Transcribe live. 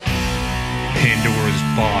Pandora's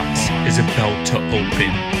box is about to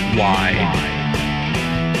open wide.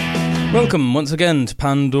 Welcome once again to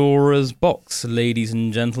Pandora's box, ladies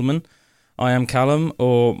and gentlemen. I am Callum,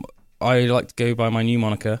 or I like to go by my new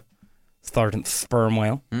moniker, Thardant Sperm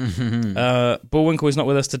Whale. Bullwinkle is not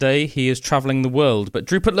with us today. He is travelling the world, but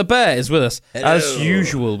Drupal LeBear is with us, as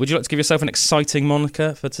usual. Would you like to give yourself an exciting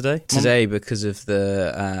moniker for today? Today, because of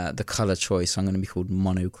the colour choice, I'm going to be called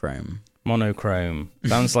Monochrome. Monochrome.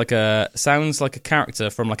 Sounds like a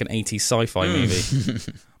character from like an 80s sci-fi movie.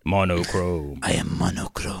 Monochrome. I am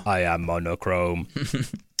Monochrome. I am Monochrome.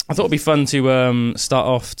 I thought it'd be fun to start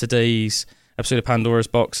off today's episode of Pandora's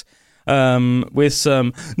Box with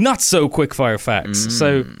some not so quick-fire facts.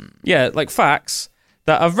 So, yeah, like facts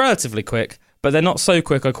that are relatively quick, but they're not so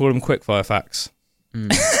quick, I call them quick-fire facts.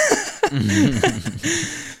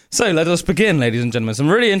 So, let us begin, ladies and gentlemen. Some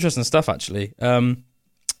really interesting stuff, actually.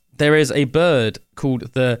 There is a bird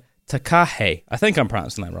called the takahe. I think I'm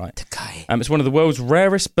pronouncing that right. Takahe. It's one of the world's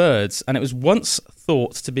rarest birds, and it was once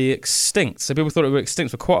thought to be extinct. So people thought it was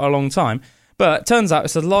extinct for quite a long time, but it turns out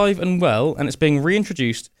it's alive and well, and it's being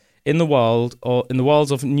reintroduced in the wild or in the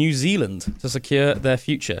wilds of New Zealand to secure their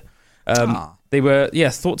future. They were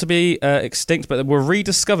thought to be extinct, but were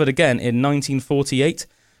rediscovered again in 1948.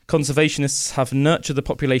 Conservationists have nurtured the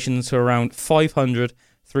population to around 500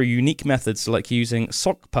 through unique methods like using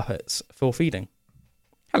sock puppets for feeding.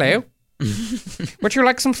 Hello. Would you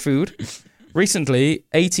like some food? Recently,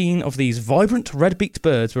 18 of these vibrant red-beaked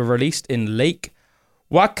birds were released in Lake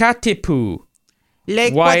Wakatipu.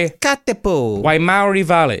 Waimaori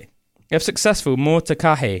Valley. If successful, more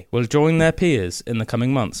takahe will join their peers in the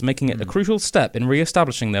coming months, making it a crucial step in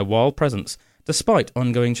re-establishing their wild presence, despite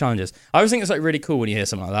ongoing challenges. I always think it's like really cool when you hear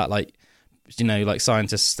something like that, like, you know, like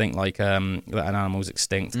scientists think like that an animal's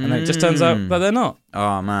extinct, and it just turns out that they're not.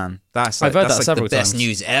 Oh man, I've heard that several the best times.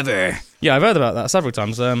 news ever. Yeah, I've heard about that several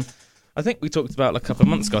times. I think we talked about like a couple of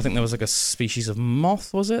months ago. I think there was like a species of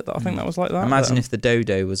moth, was it? I think that was like that. Imagine if the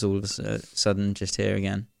dodo was all of a sudden just here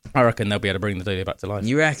again. I reckon they'll be able to bring the dodo back to life.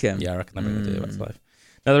 You reckon? Yeah, I reckon they'll bring the dodo back to life.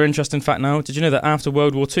 Another interesting fact now, did you know that after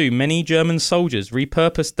World War II, many German soldiers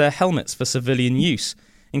repurposed their helmets for civilian use,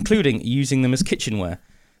 including using them as kitchenware?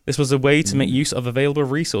 This was a way to make use of available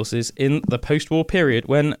resources in the post-war period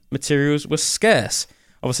when materials were scarce.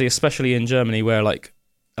 Obviously, especially in Germany, where like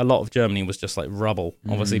a lot of Germany was just like rubble.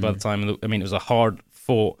 Obviously, by the time, it was a hard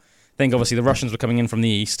fought thing. Obviously, the Russians were coming in from the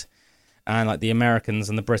east, and like the Americans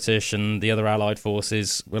and the British and the other Allied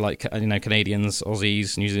forces were like, you know, Canadians,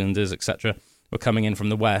 Aussies, New Zealanders, etc., were coming in from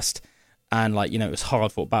the west. And like, you know, it was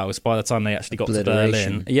hard fought battles. By the time they actually got to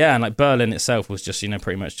Berlin, and like Berlin itself was just, you know,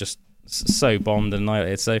 pretty much just so bombed and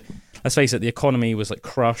annihilated. So let's face it, the economy was like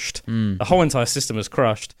crushed. The whole entire system was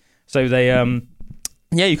crushed. So they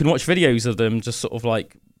you can watch videos of them just sort of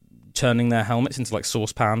like turning their helmets into like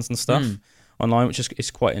saucepans and stuff online, which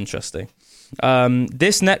is quite interesting.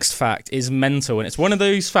 This next fact is mental, and it's one of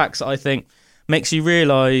those facts that I think makes you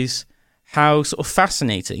realise how sort of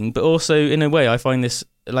fascinating, but also in a way I find this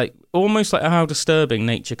like almost like how disturbing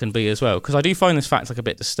nature can be as well, because I do find this fact like a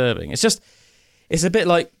bit disturbing. It's a bit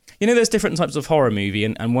like, you know, there's different types of horror movie,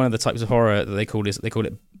 and one of the types of horror that they call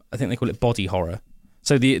it body horror.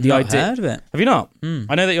 So the idea, heard of it. Have you not?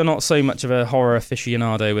 I know that you're not so much of a horror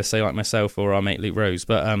aficionado with, say, like myself or our mate Luke Rose,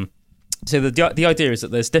 but so the idea is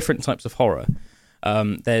that there's different types of horror.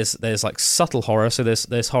 There's like subtle horror, so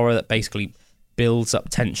there's horror that basically builds up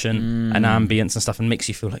tension and ambience and stuff and makes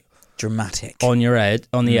you feel like dramatic on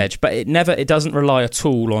the edge, but it doesn't rely at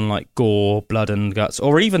all on like gore, blood and guts,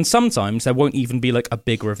 or even sometimes there won't even be like a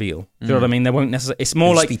big reveal. Do you know what I mean? There won't necessarily. It's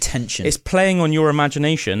more like be tension. It's playing on your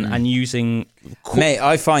imagination and using Mate,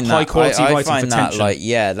 I find high quality writing I find for that tension. like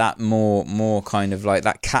that more kind of like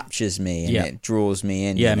that captures me and it draws me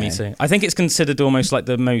in. Yeah, you know? me too. I think it's considered almost like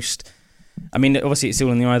the most. I mean, obviously it's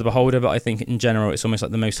still in the eye of the beholder, but I think in general it's almost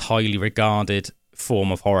like the most highly regarded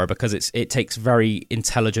form of horror because it takes very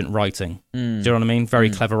intelligent writing. Do you know what I mean? Very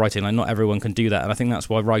clever writing. Like not everyone can do that, and I think that's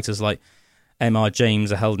why writers like M.R.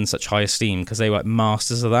 James are held in such high esteem, because they were like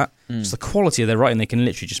masters of that. Just the quality of their writing, they can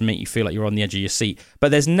literally just make you feel like you're on the edge of your seat.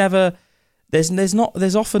 But there's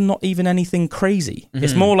often not even anything crazy.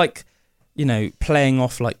 It's more like, you know, playing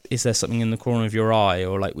off like, is there something in the corner of your eye,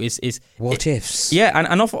 or like what ifs? Yeah,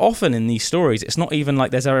 and often in these stories, it's not even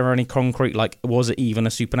like there's ever any concrete like, was it even a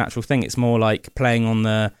supernatural thing? It's more like playing on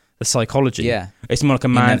the psychology. Yeah, it's more like a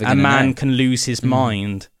man can lose his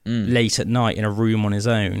mind late at night in a room on his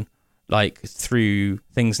own, like through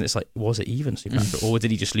things, and it's like, was it even supernatural, or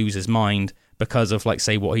did he just lose his mind because of, like,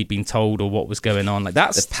 say, what he'd been told or what was going on? Like,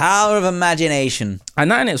 that's the power of imagination,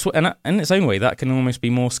 and that in its own way, that can almost be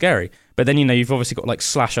more scary. But then, you know, you've obviously got like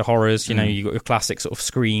slasher horrors. You know, you've got your classic sort of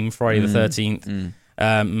Scream, Friday the 13th.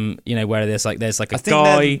 You know, where there's like a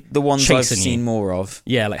guy, the ones I've seen you. more of.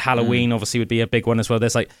 Yeah, like Halloween obviously would be a big one as well.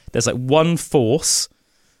 There's like one force.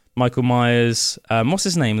 Michael Myers, what's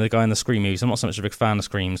his name? The guy in the Scream movies. I'm not so much a big fan of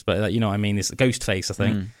Screams, but like, you know what I mean. It's Ghostface, I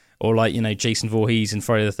think, or like, you know, Jason Voorhees in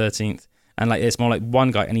Friday the 13th, and like it's more like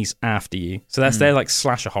one guy and he's after you. So that's they're like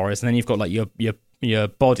slasher horrors, and then you've got like your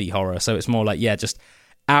body horror. So it's more like, yeah, just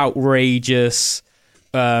outrageous,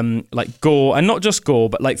 like gore, and not just gore,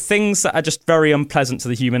 but like things that are just very unpleasant to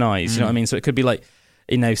the human eyes. You know what I mean? So it could be like,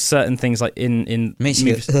 you know, certain things like in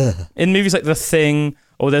movies, in movies like The Thing,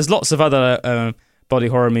 or there's lots of other body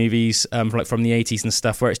horror movies like from the 80s and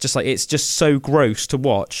stuff, where it's just so gross to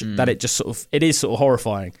watch that it is sort of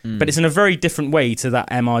horrifying, but it's in a very different way to that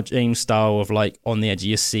M.R. James style of like on the edge of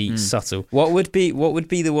your seat, subtle. What would be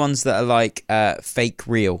the ones that are like fake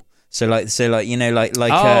real? So like you know, like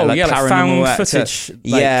paranormal like found footage,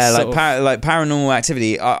 like paranormal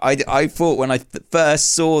activity. I thought when I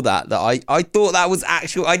first saw that I thought that was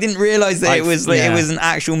actual. I didn't realize that it was an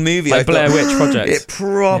actual movie. Like Blair Witch Project. It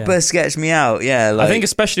proper sketched me out. Yeah, like, I think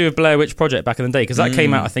especially with Blair Witch Project back in the day, because that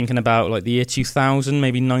came out, I think, in about like the year 2000,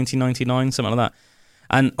 maybe 1999, something like that.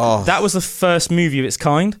 And that was the first movie of its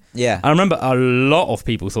kind. Yeah, I remember a lot of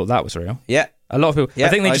people thought that was real. Yeah. A lot of people. Yeah, I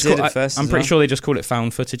think they just call it. I'm pretty sure they just call it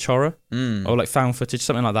found footage horror, or like found footage,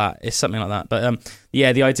 something like that. It's something like that. But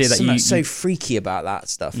yeah, the idea that something so freaky about that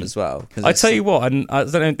stuff as well. I tell you what, and I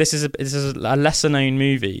don't know. This is a lesser known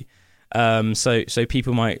movie, so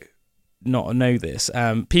people might not know this.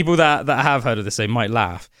 People that have heard of this, they might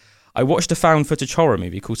laugh. I watched a found footage horror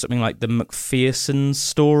movie called something like The McPherson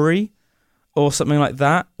Story, or something like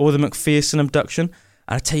that, or The McPherson Abduction.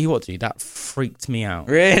 And I tell you what, dude, that freaked me out.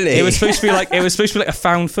 Really? It was supposed to be like a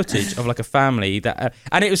found footage of like a family that,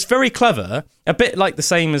 and it was very clever, a bit like the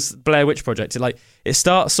same as Blair Witch Project. It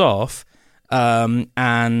starts off, and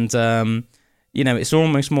you know, it's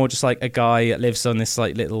almost more just like a guy that lives on this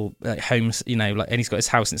like little home, you know, like, and he's got his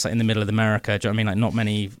house and it's like in the middle of America. Do you know what I mean? Like not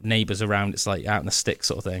many neighbors around. It's like out in the sticks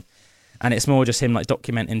sort of thing, and it's more just him like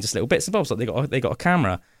documenting just little bits and bobs. Like they got a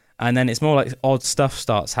camera, and then it's more like odd stuff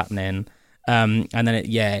starts happening. And then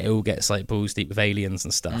it all gets like balls deep with aliens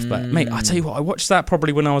and stuff. But mate, I tell you what, I watched that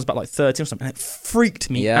probably when I was about like 30 or something, and it freaked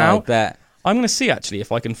me out. I bet. I'm gonna see actually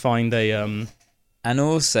if I can find a and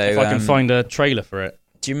also if I can find a trailer for it.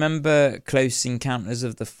 Do you remember Close Encounters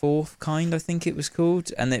of the Fourth Kind? I think it was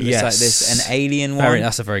called, and it was like an alien one.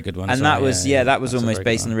 That's a very good one. And that was that was almost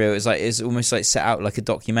based on the real. It's almost like set out like a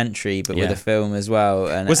documentary, but with a film as well.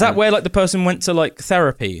 And was that where like the person went to like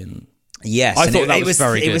therapy and? Yes, I thought that was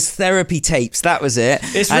very good. It was therapy tapes. That was it.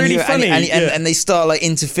 It's really funny, and they start like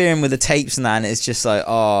interfering with the tapes and that, and it's just like,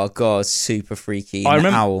 oh god, super freaky. I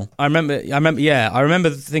remember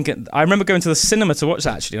thinking. I remember going to the cinema to watch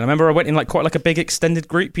that actually. And I remember I went in like quite like a big extended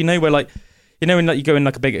group. You know, where like. You know, when like, you go in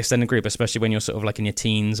like a big extended group, especially when you're sort of like in your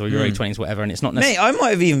teens or your early 20s, whatever, and it's not necessarily... Mate, I might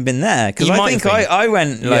have even been there, because I think I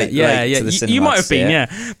went to the cinema. You might have been,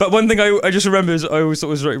 yeah. But one thing I just remember is I always thought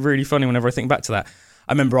was really funny whenever I think back to that.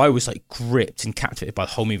 I remember I was like gripped and captivated by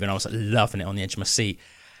the whole movie, and I was like loving it on the edge of my seat.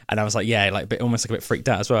 And I was like, almost like a bit freaked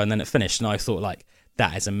out as well. And then it finished, and I thought like,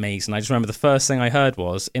 that is amazing. I just remember the first thing I heard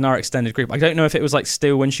was, in our extended group, I don't know if it was like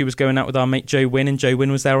still when she was going out with our mate Joe Wynn, and Joe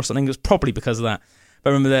Wynn was there or something. It was probably because of that. But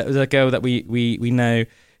I remember there was a girl that we know,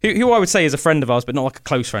 who I would say is a friend of ours, but not like a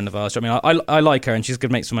close friend of ours. I mean, I like her, and she's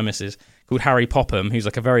good mates with my missus, called Harry Popham, who's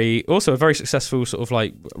like a very successful sort of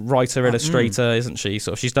like writer, illustrator, isn't she?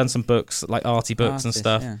 Sort of, she's done some books, like arty books and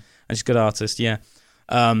stuff, and she's a good artist, yeah.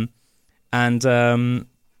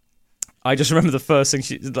 I just remember the first thing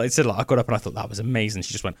she said, like, I got up and I thought that was amazing.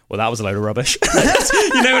 She just went, well, that was a load of rubbish. You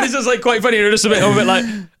know, and it's just like quite funny. You're just a bit like,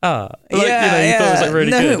 you thought it was like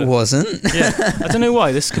really good. No, it wasn't. Yeah, I don't know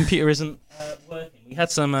why this computer isn't working. We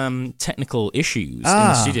had some technical issues in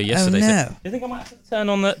the studio yesterday. Oh no. So do you think I might have to turn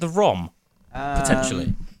on the ROM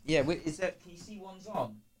potentially? Yeah, is that PC one's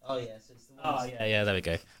on? Oh yeah. Yeah, there we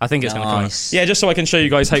go. I think it's going to come. Yeah, just so I can show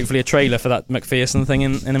you guys hopefully a trailer for that McPherson thing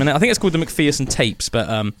in a minute. I think it's called the McPherson tapes, but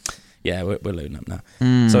yeah, we're loading up now.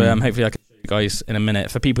 So hopefully I can show you guys in a minute.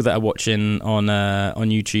 For people that are watching on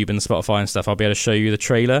YouTube and Spotify and stuff, I'll be able to show you the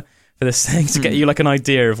trailer for this thing to get you like an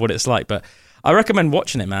idea of what it's like. But I recommend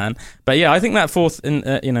watching it, man. But yeah, I think that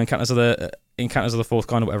Encounters of the Fourth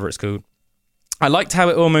Kind or whatever it's called. I liked how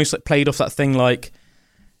it almost like played off that thing like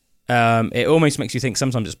it almost makes you think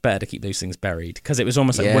sometimes it's better to keep those things buried, because it was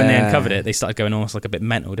almost like when they uncovered it, they started going almost like a bit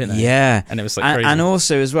mental, didn't they? Yeah. And it was like crazy. And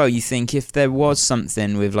also as well, you think if there was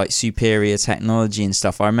something with like superior technology and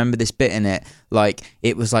stuff, I remember this bit in it, like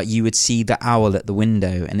it was like you would see the owl at the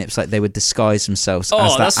window, and it was like they would disguise themselves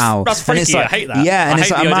as that owl. That's freaky. And it's like, I hate that. Yeah, and it's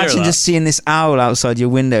like, imagine just seeing this owl outside your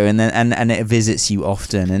window, and then and it visits you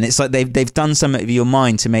often, and it's like they've done something with your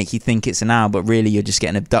mind to make you think it's an owl, but really you're just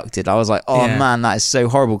getting abducted. I was like, oh man, that is so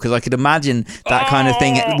horrible, because I could imagine that kind of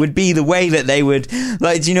thing would be the way that they would,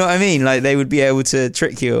 like, do you know what I mean? Like they would be able to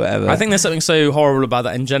trick you or whatever. I think there's something so horrible about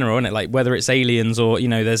that in general, isn't it? Like whether it's aliens or, you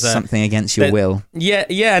know, there's something against your will.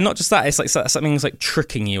 Yeah, not just that. It's like something's like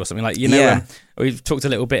tricking you or something, like, you know. We've talked a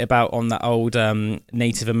little bit about on that old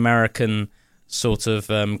Native American sort of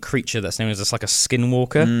creature that's known as just like a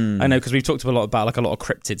skinwalker. I know, because we've talked a lot about a lot of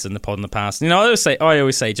cryptids in the pod in the past. You know, I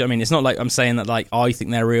always say, do you know what I mean? It's not like I'm saying that like I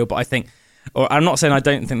think they're real, but I think, or I'm not saying I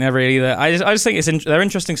don't think they're real either. I just think they're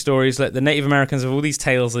interesting stories. Like the Native Americans have all these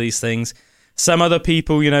tales of these things. Some other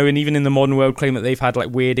people, you know, and even in the modern world, claim that they've had like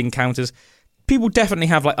weird encounters. People definitely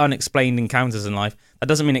have like unexplained encounters in life. That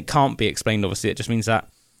doesn't mean it can't be explained, obviously. It just means that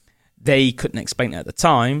they couldn't explain it at the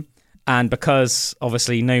time. And because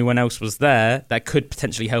obviously no one else was there that could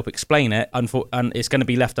potentially help explain it, and it's going to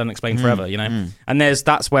be left unexplained forever, you know. And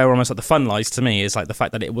that's where almost like the fun lies to me, is like the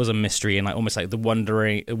fact that it was a mystery, and like almost like the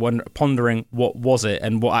pondering what was it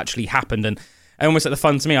and what actually happened, and almost like the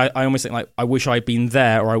fun to me. I almost think like I wish I'd been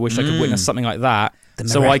there, or I wish I could witness something like that,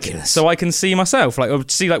 so I can see myself, like, or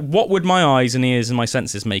see like what would my eyes and ears and my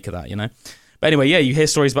senses make of that, you know. But anyway, yeah, you hear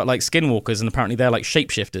stories about like skinwalkers, and apparently they're like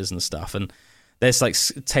shapeshifters and stuff, and there's like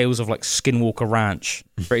tales of like Skinwalker Ranch,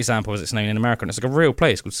 for example, as it's known in America. And it's like a real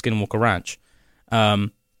place called Skinwalker Ranch. And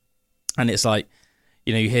it's like,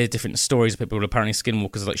 you know, you hear different stories of people who are apparently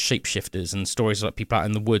skinwalkers, like shapeshifters, and stories of like people out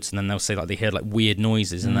in the woods, and then they'll say like they hear like weird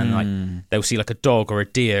noises, and then like they'll see like a dog or a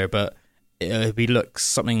deer, but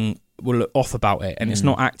something will look off about it, and it's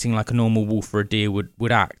not acting like a normal wolf or a deer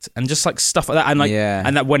would act, and just like stuff like that. And like,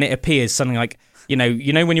 and that when it appears, something like, you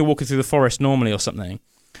know when you're walking through the forest normally or something,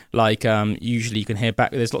 like usually you can hear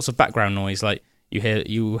there's lots of background noise, like you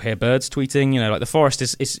hear birds tweeting, you know, like the forest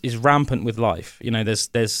is rampant with life, you know.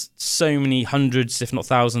 There's so many hundreds, if not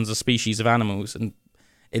thousands, of species of animals and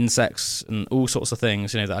insects and all sorts of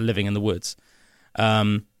things, you know, that are living in the woods,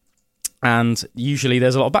 and usually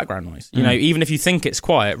there's a lot of background noise, you know. Even if you think it's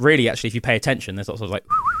quiet, really actually if you pay attention, there's lots of like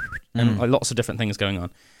and like lots of different things going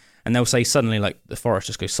on. And they'll say suddenly, like, the forest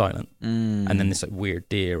just goes silent, and then this like weird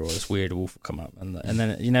deer or this weird wolf will come up, and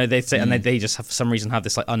then, you know, they say, and they just have, for some reason, have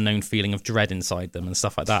this like unknown feeling of dread inside them and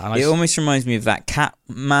stuff like that. And it almost reminds me of that cat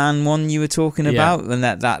man one you were talking about, and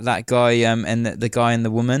that guy and the guy and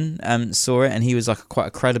the woman saw it, and he was like quite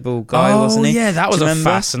a credible guy, wasn't he? Oh yeah, that was a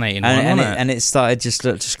fascinating one, and it started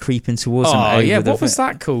just creeping towards him. Oh yeah, what was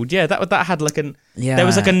that called? Yeah, that had like there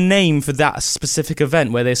was like a name for that specific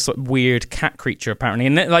event where there's sort of weird cat creature apparently,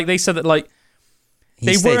 and like they said that like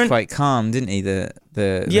he stayed quite calm, didn't he? The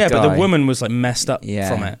guy. But the woman was like messed up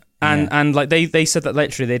from it, and Yeah. And like they said that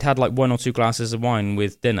literally they'd had like 1 or 2 glasses of wine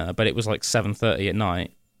with dinner, but it was like 7:30 at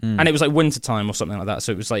night, and it was like winter time or something like that,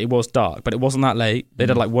 so it was dark, but it wasn't that late. They'd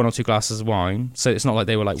had like 1 or 2 glasses of wine, so it's not like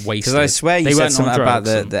they were like wasted. Because I swear you said something about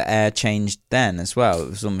the air changed then as well. It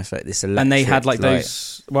was almost like this electric. And they had like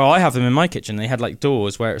those. Well, I have them in my kitchen. They had like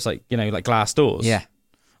doors where it's like, you know, like glass doors. Yeah.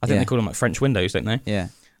 I think they call them like French windows, don't they? Yeah.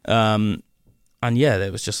 And yeah,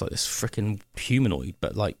 there was just like this freaking humanoid,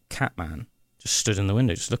 but like cat man, just stood in the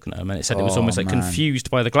window, just looking at him, and it said it was almost like confused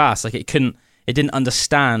by the glass, like it didn't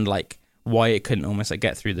understand like why it couldn't almost like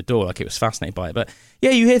get through the door, like it was fascinated by it. But yeah,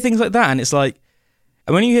 you hear things like that, and it's like,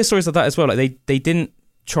 and when you hear stories like that as well, like they didn't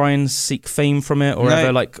try and seek fame from it, or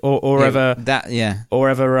ever like, or ever that or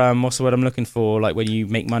ever what's the word I'm looking for? Like when you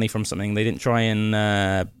make money from something, they didn't try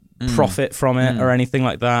and profit from it or anything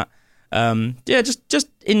like that. Yeah, just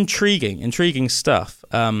intriguing stuff.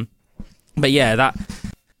 But yeah,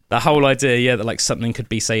 that whole idea, that like something could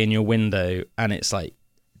be, say, in your window, and it's like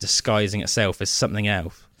disguising itself as something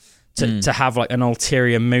else to have like an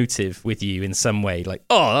ulterior motive with you in some way. Like,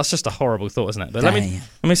 that's just a horrible thought, isn't it? But let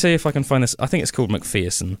me see if I can find this. I think it's called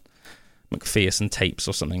McPherson tapes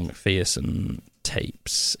or something. McPherson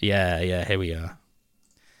tapes. Yeah, here we are.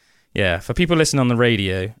 Yeah, for people listening on the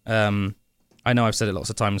radio, I know I've said it lots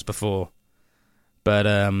of times before, but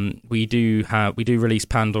we do release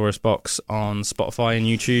Pandora's Box on Spotify and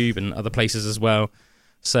YouTube and other places as well.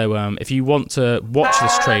 So if you want to watch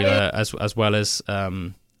this trailer as well as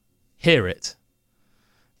hear it,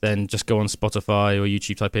 then just go on Spotify or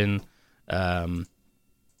YouTube, type in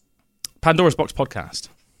Pandora's Box podcast,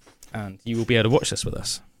 and you will be able to watch this with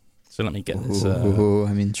us. So let me get this.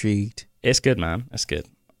 I'm intrigued. It's good, man. It's good.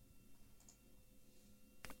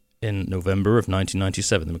 In November of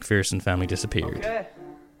 1997, the McPherson family disappeared.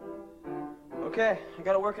 Okay, I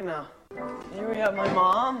got it working now. Here we have my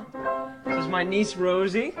mom. This is my niece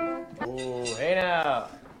Rosie. Oh, hey now.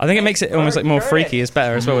 I think it makes it almost like more freaky. It's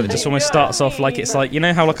better as well. It just almost starts off like it's like, you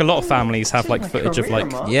know how like a lot of families have like footage of like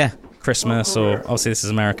Christmas, or obviously this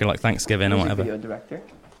is America, like Thanksgiving or whatever. Director.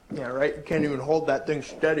 Yeah, right. You can't even hold that thing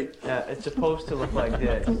steady. Yeah, it's supposed to look like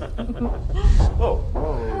this. Whoa.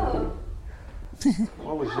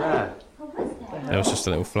 What was that? There was just a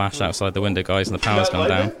little flash outside the window, guys, and the power's gone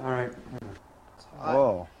down. All right.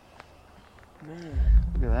 Whoa. Man,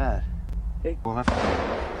 look at that. Hey.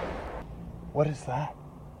 What is that?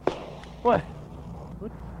 What?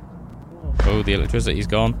 Oh, the electricity's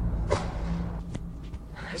gone.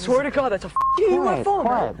 I swear to God, that's a f***ing my phone.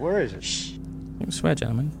 Quiet. Where is it? Shh. Don't swear,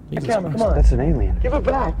 gentlemen. Jesus Come Christ. on. That's an alien. Give it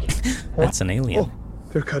back. That's an alien. Oh,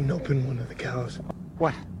 they're cutting open one of the cows.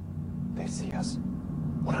 What? They see us.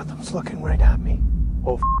 One of them's looking right at me.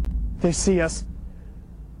 Oh, they see us.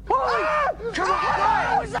 Red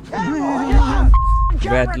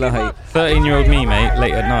light. 13-year-old me, mate,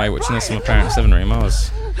 late at night, watching this in my parents' living room. I was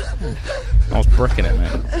bricking it,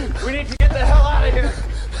 mate. We need to get the hell out of here.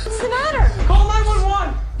 What's the matter? Call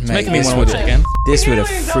 911. It's making me want to watch it again. This would have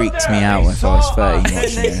freaked me out if I was 13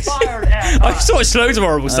 watching this. I just watched loads of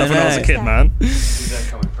horrible stuff when I was a kid, man. Where's that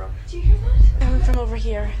coming from? Do you hear that? Coming from over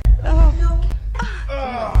here. Oh. No.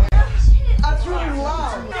 That's really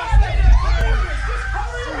loud.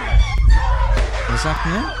 What's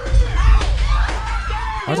happening?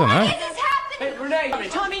 I don't know. Hey, Renee.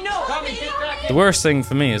 Tommy, no. Tommy, get back here. The worst thing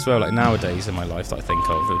for me as well, like nowadays in my life that I think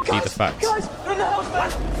of, would be the fact. Guys, in the house, man.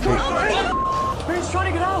 He's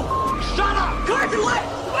trying to get out. Shut up. Guard your light.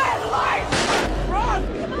 Light. Run.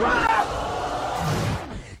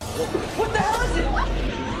 What the hell is it?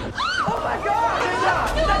 Oh my God.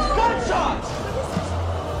 That's gunshots.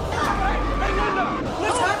 Hey, Linda.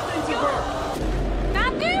 What's happening to her?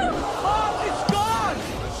 Matthew! Oh, it's gone.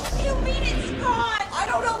 What do you mean it's gone? I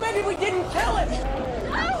don't know. Maybe we didn't kill it.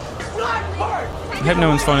 Oh. Black part. I hope no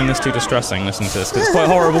one's finding this too distressing listening to this, because it's quite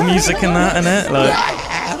horrible music in that, isn't it? Like,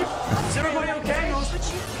 Is everybody okay?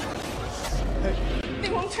 They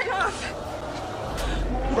won't turn off.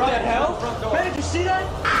 What the hell? Man, did you see that?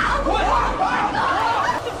 What?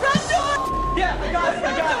 The front door! Yeah, I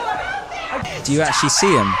got it. Do you actually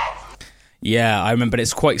see him? yeah, I remember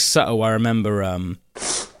it's quite subtle. I remember, I don't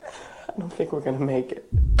think we're gonna make it.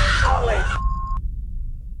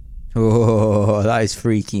 Oh, that is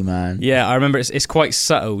freaky, man. yeah, I remember it's quite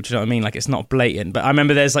subtle. Do you know what I mean? Like it's not blatant, but I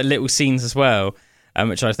remember there's like little scenes as well,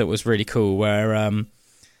 which I thought was really cool, where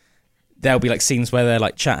there'll be like scenes where they're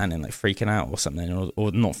like chatting and like freaking out or something,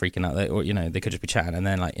 or not freaking out, or you know, they could just be chatting, and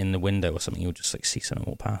then like in the window or something, you'll just like see someone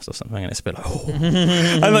walk past or something, and it's a bit like, oh,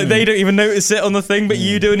 and like they don't even notice it on the thing, but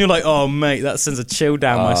you do, and you're like, oh mate, that sends a chill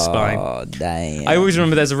down my spine. Oh, damn. I always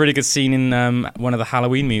remember there's a really good scene in one of the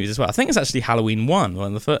Halloween movies as well. I think it's actually Halloween 1,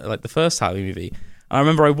 one of the first Halloween movie. And I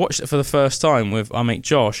remember I watched it for the first time with our mate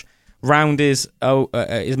Josh round his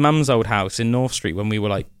mum's old house in North Street when we were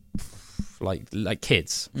like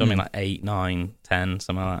kids. I mean, like 8, 9, 10,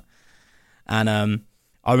 something like that. And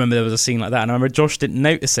I remember there was a scene like that, and I remember Josh didn't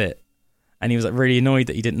notice it, and he was like really annoyed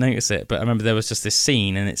that he didn't notice it. But I remember there was just this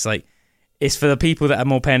scene, and it's like, it's for the people that are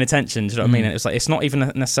more paying attention. Do you know what I mean? And it's like, it's not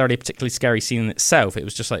even necessarily a particularly scary scene in itself. It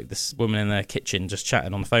was just like this woman in their kitchen just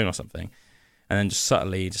chatting on the phone or something, and then just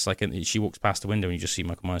subtly, just like she walks past the window, and you just see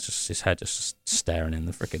Michael Myers, just his head just staring in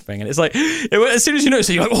the freaking thing, and it's like, as soon as you notice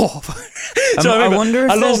it, you're like, oh. So I wonder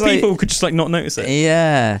if a lot of people could just like not notice it.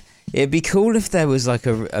 Yeah, it'd be cool if there was like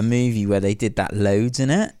a movie where they did that loads in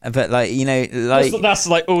it, but like, you know, like that's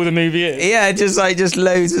like all the movie is. Yeah, just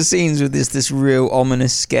loads of scenes with this real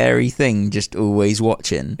ominous, scary thing, just always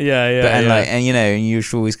watching. Yeah, but, and yeah. like, and you know, and you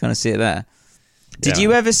should always kind of see it there. Did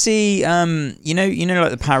you ever see, you know,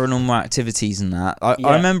 like the Paranormal Activities and that?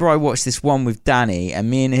 I remember I watched this one with Danny, and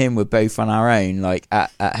me and him were both on our own, like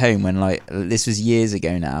at home, when like this was years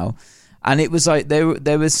ago now, and it was like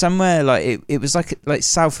there was somewhere like it was like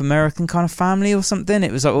South American kind of family or something.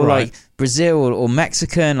 It was like all like Brazil or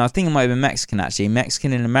Mexican. I think it might have been Mexican actually,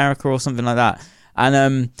 Mexican in America or something like that,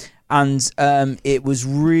 and it was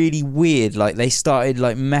really weird. Like they started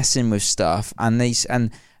like messing with stuff,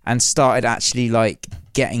 and started actually like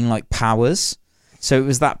getting like powers. So it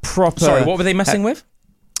was that proper. Sorry, what were they messing with?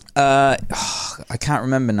 I can't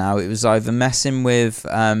remember now. It was either messing with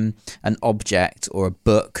an object or a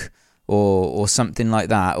book or something like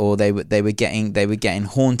that, or they were getting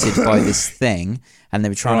haunted by this thing, and they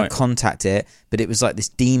were trying to contact it, but it was like this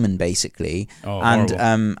demon basically, and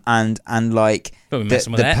like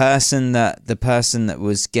the person that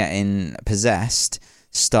was getting possessed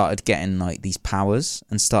started getting like these powers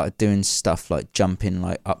and started doing stuff like jumping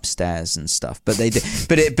like upstairs and stuff. But they did,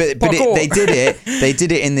 they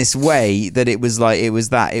did it in this way that it was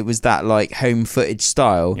that like home footage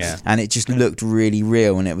style, and it just looked really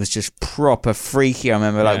real, and it was just proper freaky. I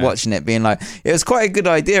remember like watching it, being like, it was quite a good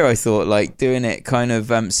idea. I thought like doing it kind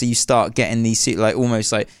of so you start getting these like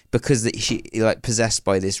almost like, because she like possessed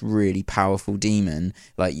by this really powerful demon,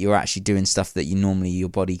 like you're actually doing stuff that you normally your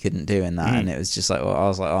body couldn't do in that, and it was just like, I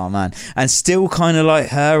was like, oh man, and still kind of like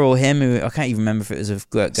her or him, who I can't even remember if it was a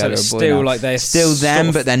girl or a boy. Still now. like they're still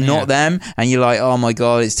them, but they're not them, and you're like, oh my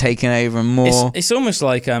god, it's taken over more. It's almost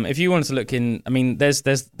like if you wanted to look in, I mean, there's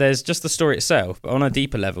just the story itself, but on a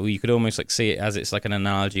deeper level, you could almost like see it as it's like an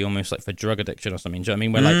analogy, almost like for drug addiction or something. Do you know what I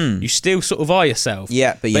mean? Where like you still sort of are yourself,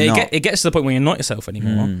 but you're not. It gets to the point where you're not yourself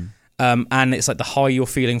anymore. And it's like the high you're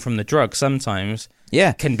feeling from the drug sometimes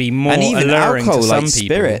can be more and even alluring alcohol, to some like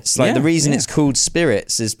people. spirits. Like the reason it's called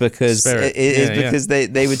spirits is because because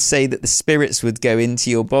they would say that the spirits would go into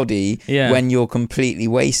your body when you're completely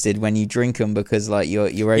wasted when you drink them, because like you're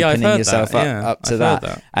opening yourself up to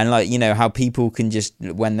that. And like, you know how people can just,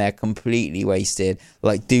 when they're completely wasted,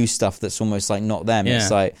 like do stuff that's almost like not them. It's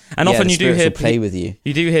like, and often you do hear play with you.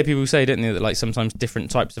 You do hear people say, don't they, that like sometimes different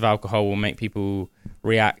types of alcohol will make people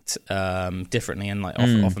react differently, and like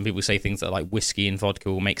often people say things that like whiskey and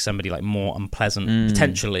vodka will make somebody like more unpleasant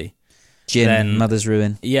potentially. Gin, than mother's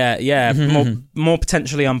ruin. More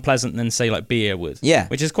potentially unpleasant than say like beer would.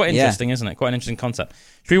 Which is quite interesting, isn't it? Quite an interesting concept.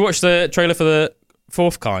 Should we watch the trailer for the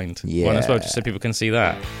fourth kind one as well, just so people can see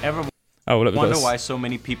that? Wonder why so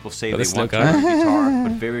many people say they want to learn guitar,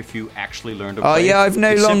 but very few actually learn to play. I've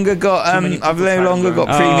no longer got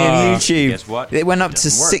premium YouTube. Guess what? It went up to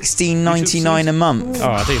 $16.99 a month.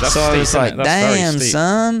 Oh, dude, that's so steep, I was like, damn,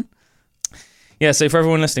 son. Yeah, so for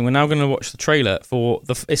everyone listening, we're now going to watch the trailer for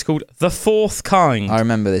it's called The Fourth Kind. I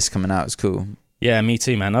remember this coming out. It was cool. Yeah, me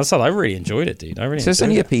too, man. As I said, I really enjoyed it, dude. So it's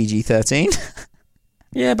only a PG-13?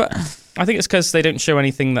 Yeah, but I think it's because they don't show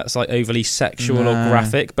anything that's like overly sexual or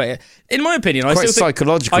graphic. But in my opinion, I still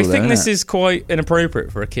psychological. I think this is quite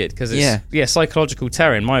inappropriate for a kid, because it's psychological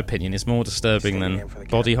terror. In my opinion, is more disturbing than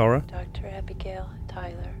body horror. Dr. Abigail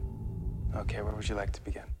Tyler. Okay, where would you like to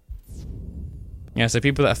begin? Yeah, so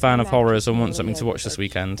people that are fan of horrors or want something to watch this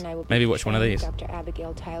weekend, maybe watch one of these. Dr.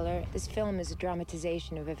 Abigail Tyler. This film is a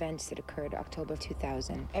dramatization of events that occurred October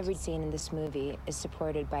 2000. Every scene in this movie is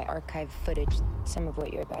supported by archived footage. Some of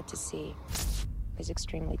what you're about to see is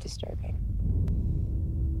extremely disturbing.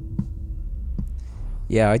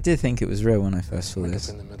 Yeah, I did think it was real when I first saw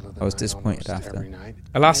this. I was disappointed after.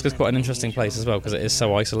 Alaska's quite an interesting place as well, because it is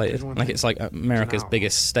so isolated. Like, it's like America's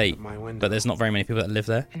biggest state, but there's not very many people that live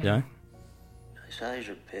there, you know? Size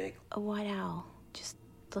are big. A white owl, just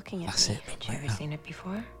looking at That's me. it, Had you ever seen it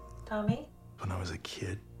before? Tommy? When I was a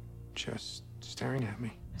kid, just staring at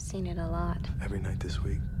me. I've seen it a lot. Every night this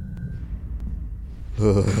week.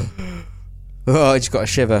 I just got a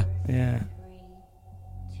shiver. Yeah.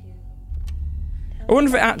 I wonder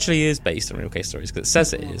if it actually is based on real case stories, because it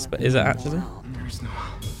says it is, but is it actually? There's no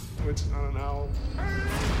owl. It's not an owl.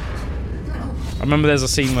 I remember there's a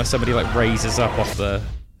scene where somebody like raises up off the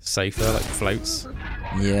sofa, like floats.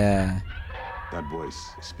 Yeah. That voice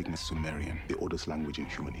is speaking Sumerian, the oldest language in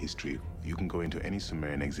human history. You can go into any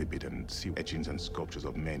Sumerian exhibit and see etchings and sculptures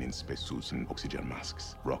of men in spacesuits and oxygen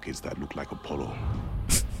masks. Rockets that look like Apollo.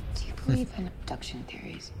 Do you believe in abduction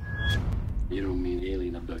theories? You don't mean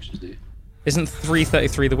alien abductions, do you? Isn't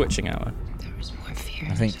 3:33 the witching hour? There was more fear.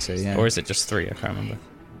 I think so, yeah. Or is it just 3? I can't remember.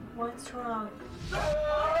 What's wrong?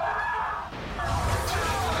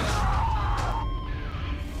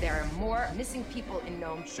 There are more missing people in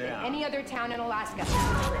Nome than any other town in Alaska.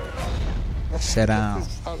 Sit down.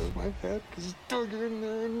 It's out of my head because it's dug in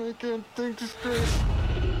there and I can't think straight.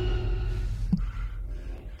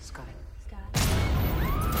 Scott.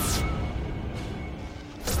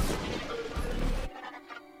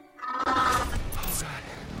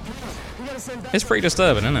 It's pretty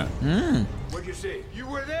disturbing, isn't it? What'd you see? You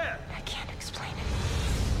were there. I can't explain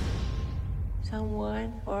it.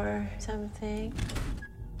 Someone or something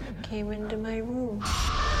came into my room.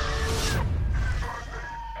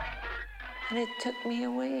 And it took me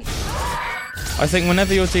away. I think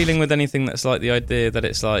whenever you're dealing with anything that's like the idea that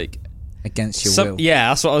it's like against your will. Yeah,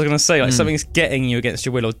 that's what I was going to say. Like something's getting you against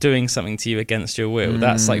your will or doing something to you against your will.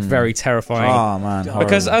 That's like very terrifying. Oh man.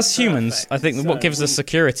 Because as humans, I think what gives us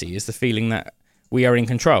security is the feeling that we are in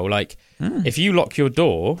control. Like, if you lock your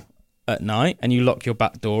door at night and you lock your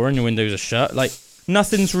back door and your windows are shut, like,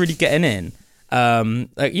 nothing's really getting in.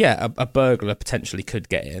 A burglar potentially could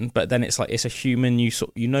get in, but then it's like it's a human. You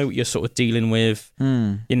know what you're sort of dealing with,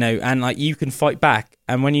 you know, and like you can fight back.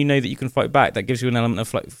 And when you know that you can fight back, that gives you an element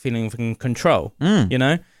of like feeling of control, you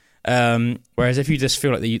know. Whereas if you just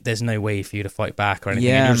feel like there's no way for you to fight back or anything,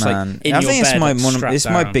 yeah, and you're just, man. like, in I your think bed, it's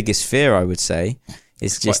my biggest fear. I would say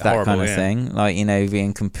it's just that horrible, kind of thing, like, you know,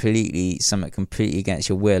 being completely against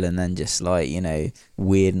your will, and then just like, you know,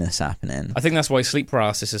 weirdness happening. I think that's why sleep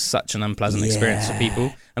paralysis is such an unpleasant experience for people,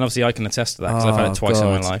 and obviously I can attest to that because I've had it twice in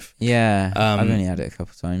my life. Yeah, I've only had it a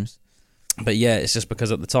couple of times. But yeah, it's just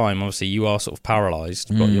because at the time, obviously, you are sort of paralysed,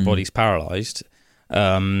 but your body's paralysed.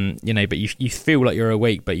 You know, but you feel like you're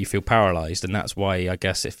awake, but you feel paralysed, and that's why I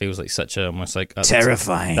guess it feels like such a almost like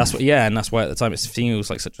terrifying. That's what, and that's why at the time it feels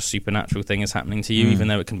like such a supernatural thing is happening to you, even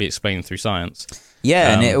though it can be explained through science.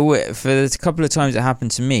 Yeah, and it for a couple of times it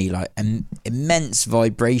happened to me, like immense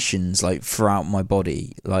vibrations, like throughout my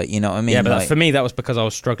body, like, you know what I mean? Yeah, but like, for me that was because I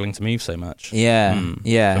was struggling to move so much. Yeah,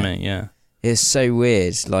 yeah. For me, yeah, it's so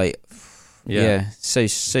weird, like. Yeah, so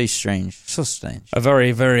strange. A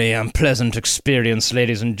very, very unpleasant experience,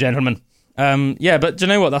 ladies and gentlemen. Yeah, but do you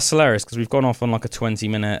know what? That's hilarious because we've gone off on like a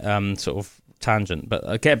 20-minute sort of tangent.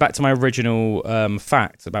 But get back to my original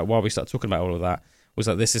fact about why we started talking about all of that was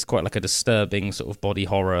that this is quite like a disturbing sort of body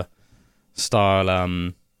horror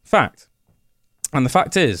style fact. And the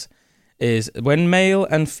fact is when male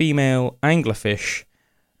and female anglerfish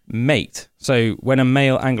mate, so when a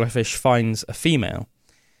male anglerfish finds a female,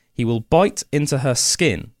 he will bite into her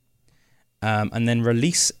skin and then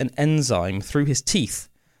release an enzyme through his teeth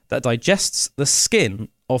that digests the skin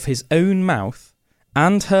of his own mouth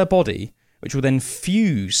and her body, which will then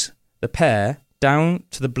fuse the pair down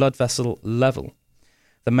to the blood vessel level.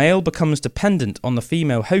 The male becomes dependent on the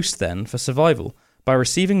female host then for survival by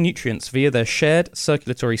receiving nutrients via their shared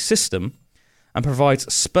circulatory system and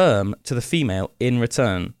provides sperm to the female in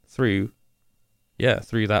return through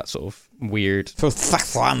that sort of weird...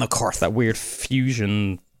 that weird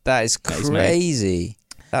fusion. That is crazy.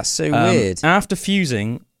 That's so weird. After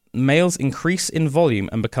fusing, males increase in volume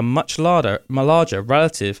and become much larger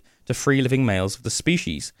relative to free-living males of the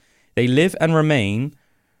species. They live and remain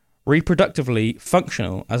reproductively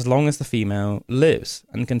functional as long as the female lives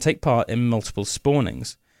and can take part in multiple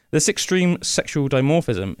spawnings. This extreme sexual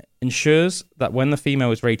dimorphism ensures that when the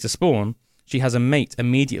female is ready to spawn, she has a mate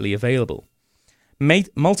immediately available.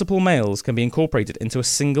 Multiple males can be incorporated into a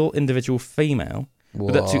single individual female,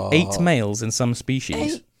 with up to 8 males in some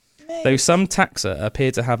species, though some taxa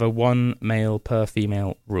appear to have a 1 male per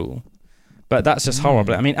female rule. But that's just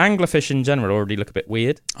horrible. I mean, anglerfish in general already look a bit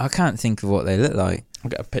weird. I can't think of what they look like.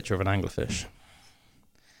 I'll get a picture of an anglerfish.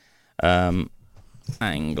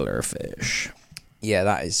 Anglerfish. Yeah,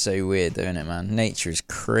 that is so weird, though, isn't it, man? Nature is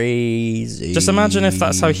crazy. Just imagine if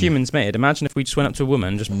that's how humans made. Imagine if we just went up to a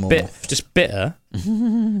woman, just bit her,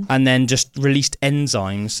 and then just released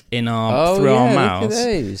enzymes in through our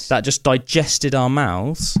mouths that just digested our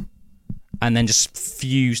mouths, and then just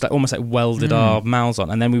fused, like almost like welded our mouths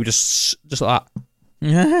on, and then we would just like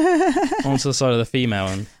that onto the side of the female.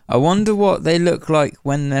 And I wonder what they look like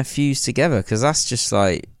when they're fused together, because that's just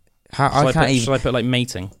like should I put like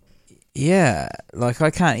mating? Yeah, like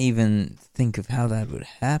I can't even think of how that would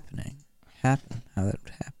happen. Yeah,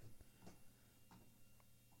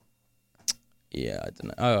 I don't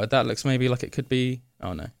know. Oh, that looks maybe like it could be.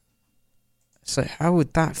 Oh no. So how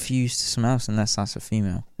would that fuse to someone else unless that's a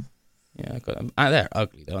female? Yeah, they're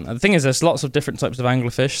ugly though. And the thing is, there's lots of different types of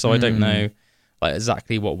anglerfish, so I don't know like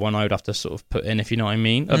exactly what one I would have to sort of put in, if you know what I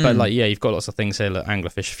mean. But like, yeah, you've got lots of things here, like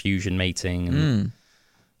anglerfish fusion mating and.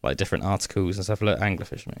 Like different articles and stuff. Look,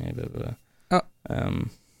 anglerfish, blah, blah, blah.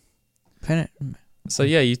 So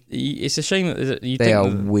yeah, it's a shame that you they think are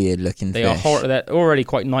weird looking. They fish. are they're already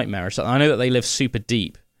quite nightmarish. I know that they live super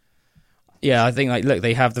deep. Yeah, I think like look,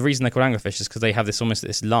 they have the reason they're called anglerfish is because they have this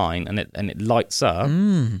line and it lights up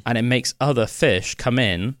and it makes other fish come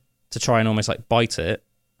in to try and almost like bite it,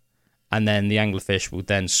 and then the anglerfish will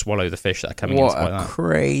then swallow the fish that are coming in. What a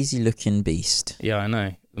crazy looking beast! Yeah, I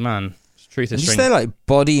know, man. Truth is just their like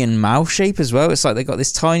body and mouth shape as well. It's like they got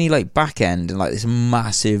this tiny like back end and like this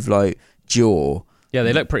massive like jaw. Yeah,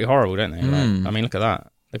 they look pretty horrible, don't they? Like, I mean, look at that.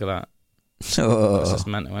 Look at that. Oh. It's just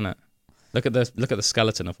mental, isn't it? Look at the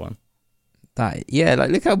skeleton of one. Like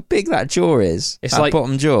look how big that jaw is. It's that like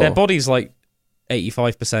bottom jaw. Their body's like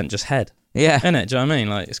 85% just head. Yeah, isn't it? Do you know what I mean?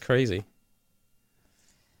 Like it's crazy.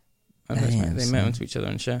 They melt into each other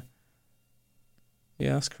and share.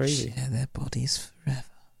 Yeah, that's crazy. Share their bodies forever.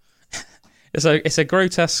 It's a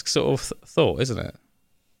grotesque sort of thought, isn't it?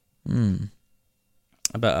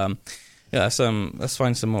 But yeah, let's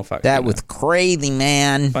find some more facts. That was crazy,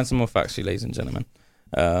 man. Find some more facts for you, ladies and gentlemen.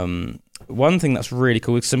 One thing that's really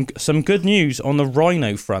cool is some good news on the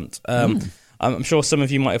rhino front. I'm sure some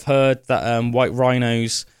of you might have heard that white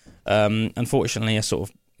rhinos, unfortunately, are sort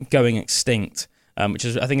of going extinct. Which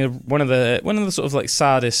is, I think, one of the sort of like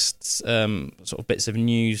saddest sort of bits of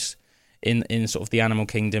news in sort of the animal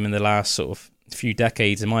kingdom in the last sort of few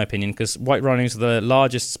decades, in my opinion, because white rhinos are the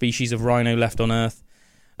largest species of rhino left on Earth.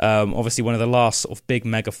 Obviously, one of the last sort of big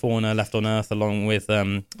megafauna left on Earth, along with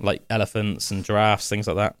like elephants and giraffes, things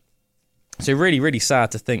like that. So really, really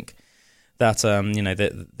sad to think that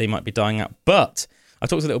that they might be dying out. But I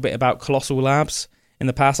talked a little bit about Colossal Labs in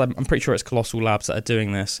the past. I'm pretty sure it's Colossal Labs that are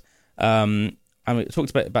doing this. And we talked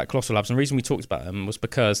about Colossal Labs, and the reason we talked about them was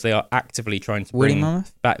because they are actively trying to bring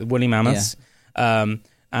back the woolly mammoths, and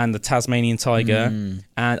the Tasmanian tiger,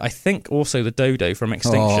 and I think also the dodo from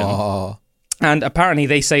extinction. Oh. And apparently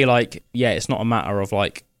they say, like, yeah, it's not a matter of,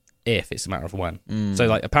 like, if, it's a matter of when. So,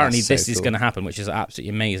 like, apparently this is going to happen, which is absolutely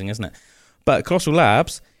amazing, isn't it? But Colossal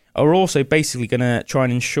Labs are also basically going to try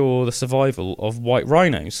and ensure the survival of white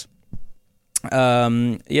rhinos.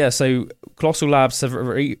 So Colossal Labs have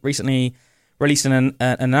recently released an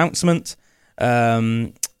announcement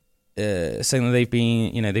saying that they've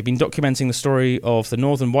been documenting the story of the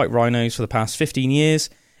northern white rhinos for the past 15 years.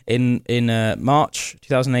 In March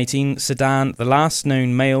 2018, Sudan, the last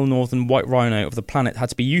known male northern white rhino of the planet, had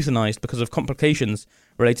to be euthanized because of complications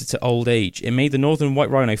related to old age. It made the northern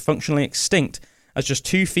white rhino functionally extinct, as just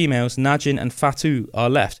 2 females, Najin and Fatu, are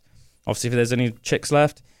left. Obviously, if there's any chicks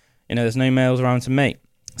left, there's no males around to mate.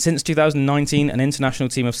 Since 2019, an international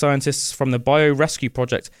team of scientists from the Biorescue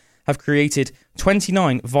Project have created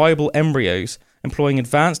 29 viable embryos, employing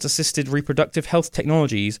advanced assisted reproductive health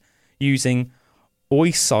technologies using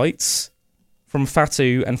oocytes from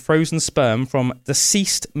Fatu and frozen sperm from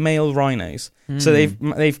deceased male rhinos. So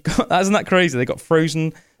they've got, isn't that crazy? They've got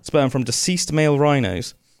frozen sperm from deceased male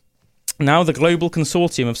rhinos. Now the global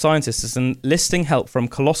consortium of scientists is enlisting help from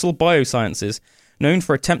Colossal Biosciences, known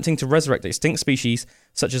for attempting to resurrect extinct species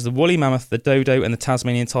such as the woolly mammoth, the dodo, and the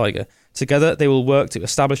Tasmanian tiger. Together, they will work to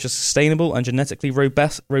establish a sustainable and genetically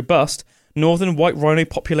robust northern white rhino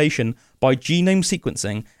population by genome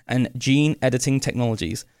sequencing and gene editing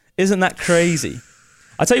technologies. Isn't that crazy?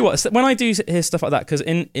 I tell you what, when I do hear stuff like that, because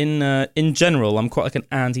in general, I'm quite like an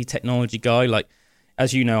anti-technology guy. Like,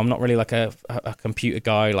 as you know, I'm not really like a computer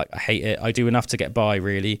guy. Like, I hate it. I do enough to get by,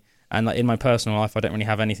 really. And like in my personal life, I don't really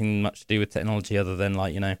have anything much to do with technology other than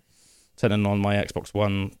like, turning on my Xbox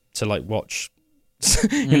One to like watch,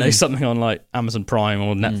 something on like Amazon Prime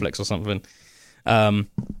or Netflix or something.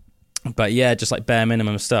 But yeah, just like bare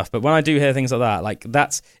minimum stuff. But when I do hear things like that, like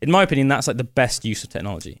that's, in my opinion, that's like the best use of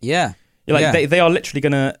technology. Yeah. They are literally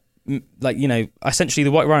going to, like, essentially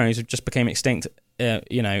the white rhinos just became extinct,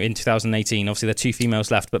 in 2018. Obviously, there are 2 females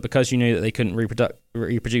left, but because you knew that they couldn't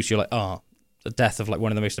reproduce, you're like, the death of like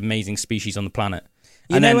one of the most amazing species on the planet.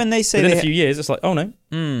 And then when they say within a few years, it's like, oh no,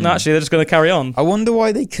 no, actually they're just going to carry on. I wonder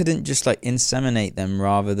why they couldn't just like inseminate them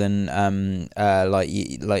rather than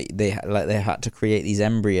they had to create these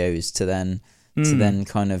embryos to then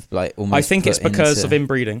kind of like almost. I think it's because of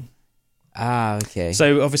inbreeding. Ah, okay.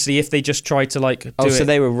 So obviously, if they just tried to like, so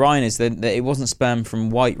they were rhinos. It wasn't sperm from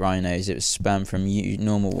white rhinos. It was sperm from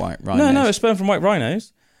normal white rhinos. No, it was sperm from white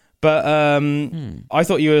rhinos. But I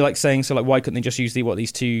thought you were like saying, so like, why couldn't they just use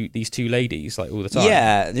these two ladies like all the time?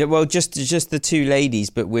 Yeah, well, just the 2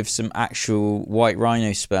 ladies, but with some actual white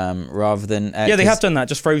rhino sperm rather than. Yeah, they have done that,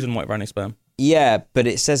 just frozen white rhino sperm. Yeah, but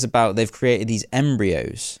it says about they've created these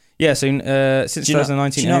embryos. Yeah, so since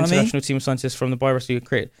 2019, an international team of scientists from the Biorescue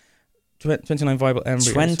created 29 viable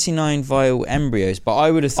embryos. 29 viable embryos, but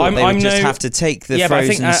I would have thought they would just have to take the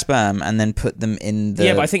frozen sperm and then put them in the.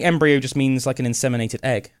 Yeah, but I think embryo just means like an inseminated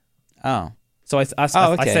egg. Oh, so I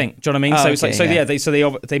think. Do you know what I mean? So it's like,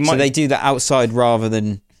 they might. So they do that outside rather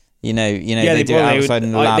than they do it outside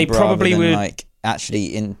in the lab. They probably would like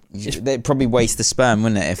actually they'd probably waste the sperm,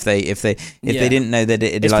 wouldn't it? If they didn't know that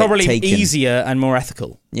it's like probably taken. Easier and more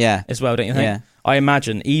ethical. Yeah, as well, don't you think? Yeah. I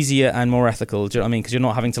imagine easier and more ethical. Do you know what I mean? Because you're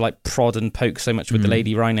not having to like prod and poke so much with the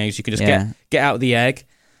lady rhinos. You can just get out the egg,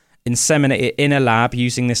 inseminate it in a lab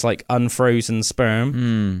using this like unfrozen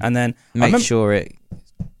sperm, and then make sure it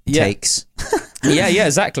takes. yeah,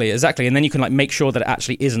 exactly. And then you can like make sure that it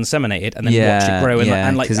actually is inseminated, and then watch it grow.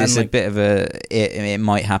 And like, because it's a bit of it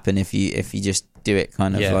might happen if you just do it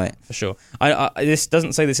kind of like for sure. I this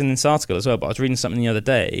doesn't say this in this article as well, but I was reading something the other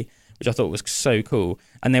day which I thought was so cool,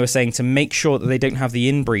 and they were saying to make sure that they don't have the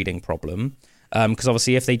inbreeding problem, Because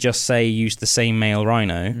obviously, if they just say use the same male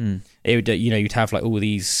rhino, it would, you'd have like all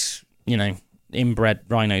these, inbred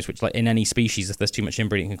rhinos, which like in any species, if there's too much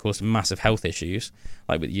inbreeding, can cause massive health issues,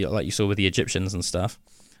 like you saw with the Egyptians and stuff,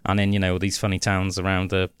 and in all these funny towns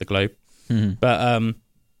around the globe. But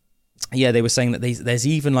they were saying that there's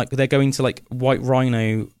even like they're going to like white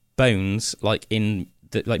rhino bones like in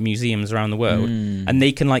like museums around the world, and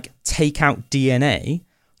they can like take out DNA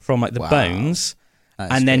from like the bones.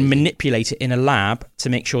 That's and then crazy. Manipulate it in a lab to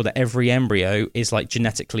make sure that every embryo is like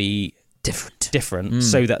genetically different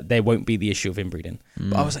so that there won't be the issue of inbreeding.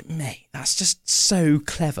 But I was like, mate, that's just so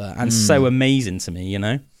clever and so amazing to me,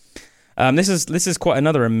 This is quite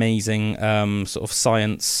another amazing sort of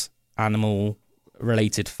science animal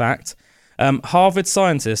related fact. Harvard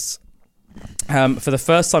scientists for the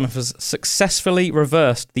first time have successfully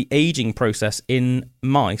reversed the aging process in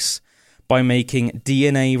mice by making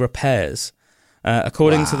DNA repairs.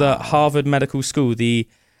 According to the Harvard Medical School, the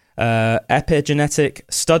epigenetic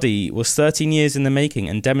study was 13 years in the making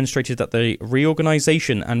and demonstrated that the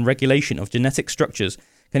reorganization and regulation of genetic structures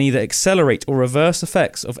can either accelerate or reverse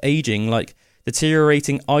effects of aging, like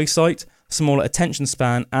deteriorating eyesight, smaller attention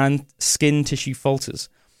span, and skin tissue falters.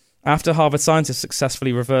 After Harvard scientists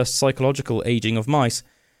successfully reversed physiological aging of mice,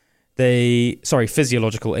 they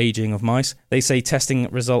say testing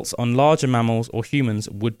results on larger mammals or humans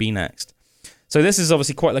would be next. So this is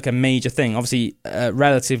obviously quite like a major thing, obviously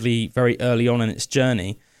relatively very early on in its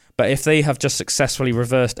journey. But if they have just successfully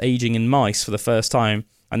reversed aging in mice for the first time,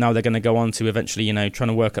 and now they're going to go on to eventually, trying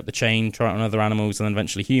to work up the chain, try it on other animals, and then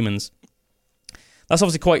eventually humans, that's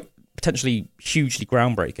obviously quite potentially hugely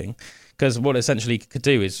groundbreaking. Because what it essentially could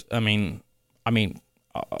do is, immortality.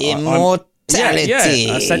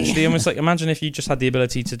 Yeah, essentially, almost like imagine if you just had the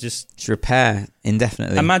ability to just repair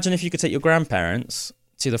indefinitely. Imagine if you could take your grandparents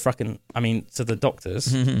to the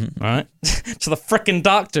doctors, right? To the frickin'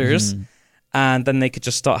 doctors, and then they could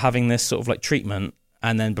just start having this sort of like treatment,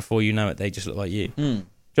 and then before you know it, they just look like you. Do you know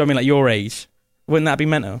what I mean? Like your age. Wouldn't that be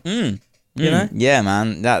mental? You know? Yeah,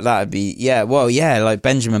 man. That'd be like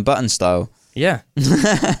Benjamin Button style. Yeah.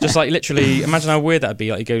 Just like literally imagine how weird that'd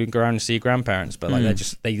be. Like you go around and see your grandparents, but like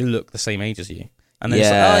they look the same age as you. And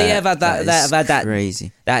then I've had that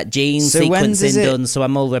crazy. That gene sequencing done, so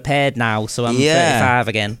I'm all repaired now, so I'm 35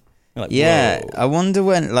 again. Like, whoa. I wonder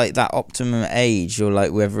when like that optimum age, or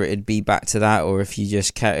like whether it'd be back to that, or if you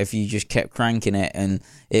just kept cranking it, and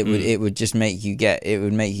it would just make you go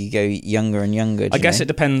younger and younger. I guess it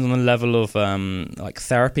depends on the level of like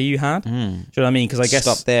therapy you had. Do you know what I mean? Because I guess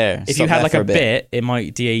stop there. If you had like a bit, it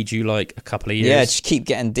might de-age you like a couple of years. Yeah, just keep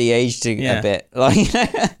getting de-aged a bit. Like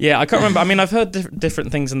yeah, I can't remember. I mean, I've heard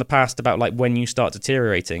different things in the past about like when you start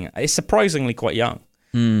deteriorating. It's surprisingly quite young.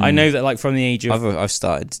 I know that like from the age of I've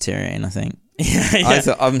started deteriorating, I think. Yeah.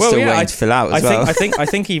 I'm still waiting to fill out as well. I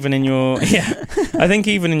think even in your early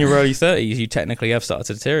 30s you technically have started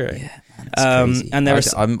to deteriorate. Yeah, man, and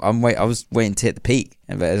I was waiting to hit the peak,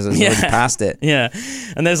 but I was already past it. Yeah.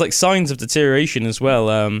 And there's like signs of deterioration as well.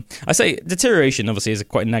 I say deterioration obviously is a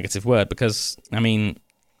quite negative word because I mean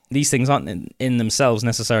these things aren't in themselves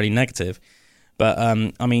necessarily negative. But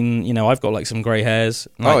I mean, I've got like some grey hairs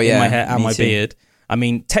in my hair and my beard. I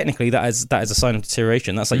mean, technically, that is a sign of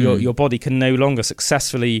deterioration. That's like your body can no longer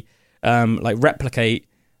successfully like replicate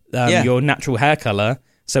your natural hair color.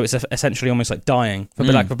 So it's essentially almost like dying, for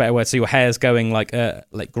lack of a better word. So your hair's going like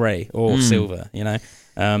grey or silver, So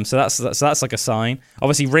that's like a sign.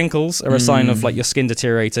 Obviously, wrinkles are a sign of like your skin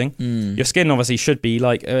deteriorating. Your skin obviously should be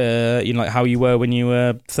like like how you were when you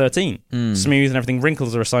were 13, smooth and everything.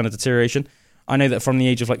 Wrinkles are a sign of deterioration. I know that from the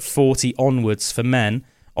age of like 40 onwards for men.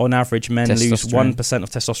 On average, men lose 1% of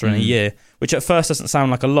testosterone a year, which at first doesn't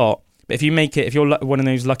sound like a lot. But if you're one of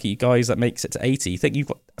those lucky guys that makes it to 80, think you've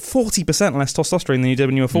got 40% less testosterone than you did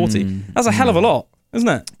when you were 40. That's a hell of a lot, isn't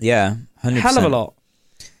it? Yeah, 100%. Hell of a lot.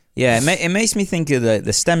 Yeah, it makes me think of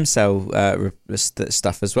the stem cell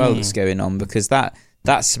stuff as well that's going on, because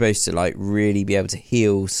that's supposed to like really be able to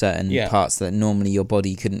heal certain parts that normally your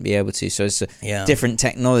body couldn't be able to. So it's a different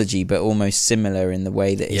technology, but almost similar in the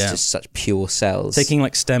way that it's just such pure cells. Taking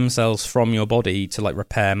like stem cells from your body to like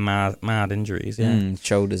repair mad injuries. Yeah,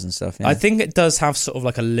 shoulders and stuff. Yeah. I think it does have sort of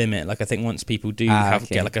like a limit. Like I think once people do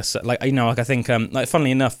get like I think like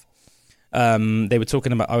funnily enough, they were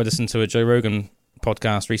talking about. I listened to a Joe Rogan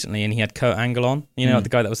podcast recently, and he had Kurt Angle on. Like the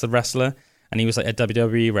guy that was the wrestler, and he was like a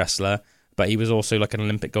WWE wrestler. But he was also like an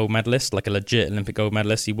Olympic gold medalist, like a legit Olympic gold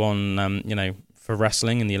medalist. He won, for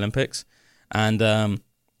wrestling in the Olympics. And,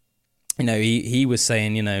 he was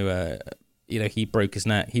saying, he broke his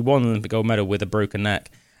neck. He won an Olympic gold medal with a broken neck.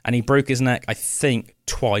 And he broke his neck, I think,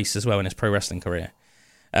 twice as well in his pro wrestling career.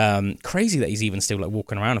 Crazy that he's even still like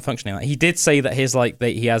walking around and functioning. Like, he did say that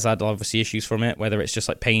he has had obviously issues from it, whether it's just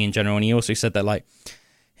like pain in general, and he also said that like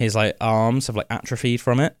his like arms have like atrophied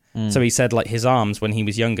from it. So he said like his arms when he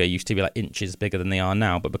was younger used to be like inches bigger than they are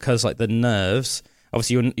now, but because like the nerves,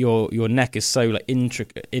 obviously your neck is so like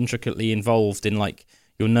intricately involved in like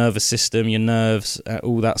your nervous system, your nerves,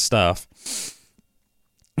 all that stuff.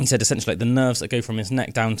 He said essentially like the nerves that go from his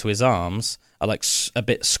neck down to his arms are like a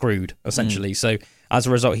bit screwed essentially. So as a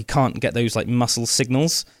result, he can't get those like muscle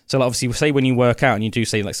signals. So like, obviously, say when you work out and you do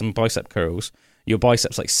say like some bicep curls, your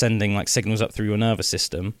biceps like sending like signals up through your nervous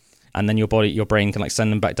system, and then your brain can like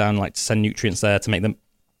send them back down, like to send nutrients there to make them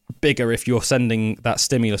bigger. If you're sending that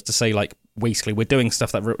stimulus to say like basically we're doing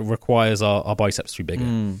stuff that requires our biceps to be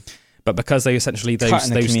bigger, but because they essentially those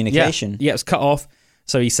communication, it's cut off.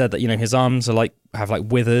 So he said that his arms are like have like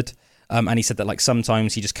withered, and he said that like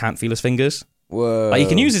sometimes he just can't feel his fingers. Whoa. Like he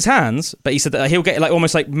can use his hands, but he said that he'll get like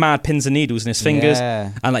almost like mad pins and needles in his fingers,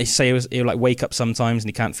 and like say he'll like wake up sometimes and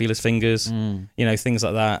he can't feel his fingers, things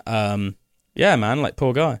like that. Yeah, man, like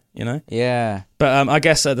poor guy, Yeah. But I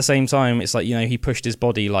guess at the same time, it's like he pushed his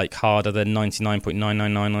body like harder than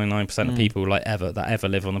 99.99999% of people like ever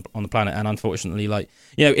live on the planet, and unfortunately, like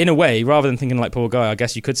in a way, rather than thinking like poor guy, I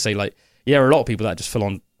guess you could say like a lot of people that are just full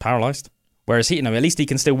on paralyzed, whereas he, at least he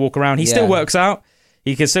can still walk around. He still works out.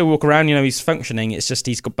 He can still walk around, he's functioning. It's just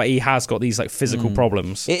but he has got these like physical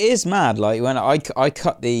problems. It is mad. Like when I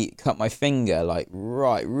cut my finger like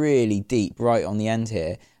really deep right on the end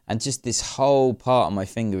here, and just this whole part of my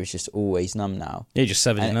finger is just always numb now. You just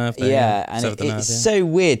severed your nerve there. Yeah, and it's so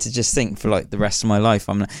weird to just think for like the rest of my life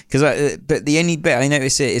but the only bit I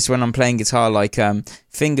notice it is when I'm playing guitar, like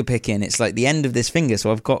finger picking. It's like the end of this finger,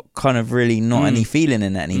 so I've got kind of really not any feeling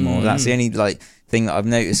in it anymore. That's the only like thing that I've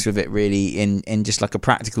noticed with it really in just like a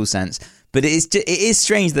practical sense. But it is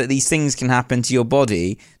strange that these things can happen to your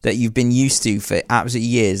body that you've been used to for absolute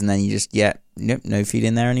years, and then you just no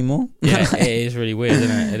feeling there anymore. Yeah, it is really weird,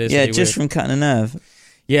 isn't it? It is. Yeah, really just weird. from cutting a nerve.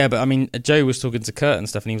 Yeah, but I mean, Joe was talking to Kurt and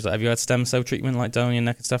stuff, and he was like, "Have you had stem cell treatment like done on your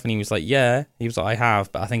neck and stuff?" And he was like, "Yeah." He was like, "I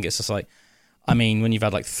have," but I think it's just like, I mean, when you've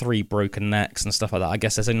had like 3 broken necks and stuff like that, I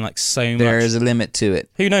guess there's only like so much. There is a limit to it.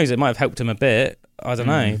 Who knows? It might have helped him a bit. I don't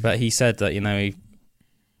know, but he said that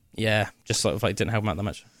just sort of like didn't help him out that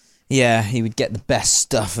much. Yeah, he would get the best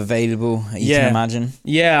stuff available, you can imagine.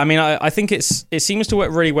 Yeah, I mean, I think it seems to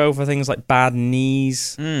work really well for things like bad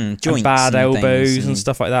knees, joints, and bad elbows and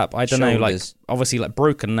stuff like that. But I don't know, like obviously like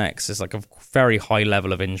broken necks is like a very high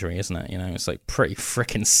level of injury, isn't it? It's like pretty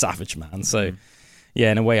freaking savage, man. So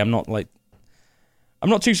yeah, in a way, I'm not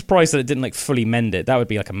too surprised that it didn't like fully mend it. That would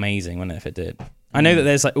be like amazing, wouldn't it, if it did? I know that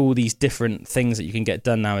there's like all these different things that you can get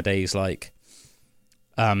done nowadays, like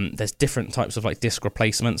there's different types of like disc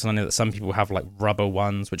replacements, and I know that some people have like rubber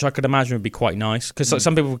ones, which I could imagine would be quite nice, because like,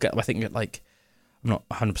 some people get, I think, like, I'm not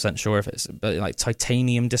 100% sure if it's, but like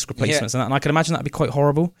titanium disc replacements and that, and I can imagine that'd be quite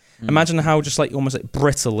horrible. Imagine how just like almost like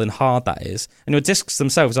brittle and hard that is, and your discs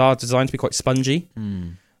themselves are designed to be quite spongy.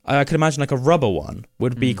 I could imagine like a rubber one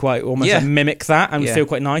would be quite almost like mimic that and feel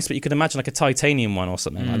quite nice, but you could imagine like a titanium one or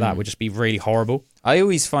something like that would just be really horrible. I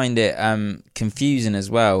always find it confusing as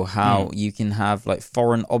well how you can have like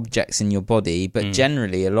foreign objects in your body, but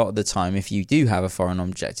generally a lot of the time if you do have a foreign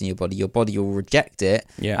object in your body will reject it,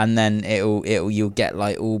 and then you'll get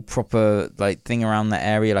like all proper like thing around that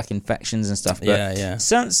area, like infections and stuff. But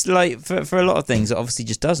sounds like for a lot of things it obviously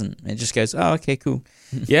just doesn't. It just goes, oh, okay, cool.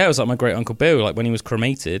 Yeah, it was like my great uncle Bill, like when he was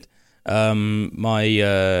cremated, my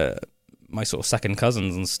sort of second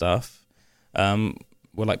cousins and stuff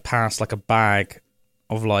were like passed like a bag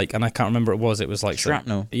of like, and I can't remember what it was like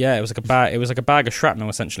shrapnel. It was like a bag. It was like a bag of shrapnel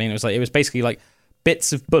essentially, and it was basically like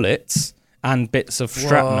bits of bullets and bits of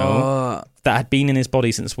shrapnel that had been in his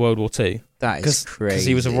body since World War II. That is crazy. Because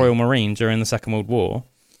he was a Royal Marine during the Second World War.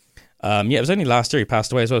 It was only last year he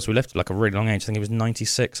passed away as well, so we lived like a really long age. I think he was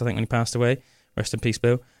 96, when he passed away. Rest in peace,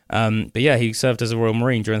 Bill. But yeah, he served as a Royal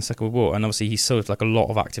Marine during the Second World War, and obviously he served like a lot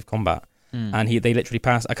of active combat. And they literally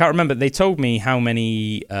passed. I can't remember. They told me how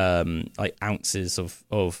many like ounces of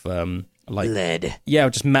like lead. Yeah,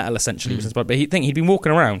 just metal essentially. But he'd been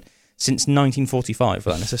walking around since 1945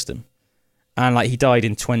 without in a system, and like he died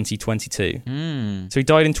in 2022. So he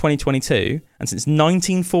died in 2022, and since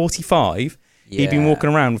 1945. He'd been walking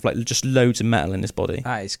around with like just loads of metal in his body.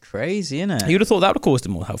 That is crazy, isn't it? You would have thought that would have caused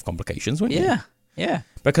him more health complications, wouldn't you? Yeah.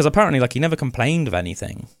 Because apparently, like, he never complained of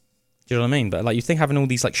anything. Do you know what I mean? But like, you think having all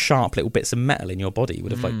these like sharp little bits of metal in your body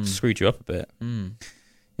would have like screwed you up a bit.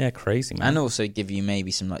 Yeah, crazy, man. And also give you maybe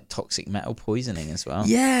some like toxic metal poisoning as well.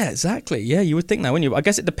 Yeah, exactly. Yeah, you would think that, wouldn't you? I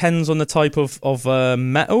guess it depends on the type of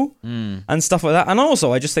metal and stuff like that. And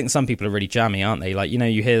also, I just think some people are really jammy, aren't they? Like, you know,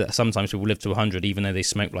 you hear that sometimes people live to 100 even though they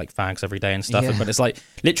smoke like fags every day and stuff. Yeah. But it's like,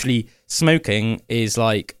 literally, smoking is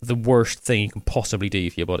like the worst thing you can possibly do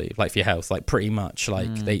for your body, like for your health, like pretty much.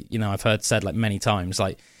 Like they, you know, I've heard said like many times,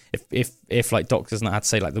 like if like doctors not had to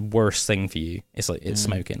say like the worst thing for you, it's like it's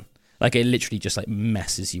smoking. Like, it literally just, like,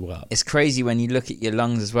 messes you up. It's crazy when you look at your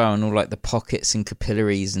lungs as well and all, like, the pockets and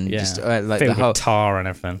capillaries and just, like, filled the whole... with tar and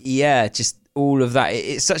everything. Yeah, just all of that.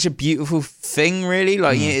 It's such a beautiful thing, really.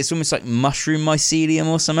 Like, it's almost like mushroom mycelium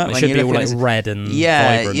or something. It should be all, like, red and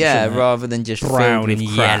vibrant. Rather than just brown and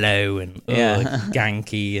crap. yellow and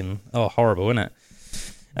ganky and... Oh, horrible, isn't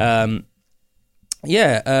it?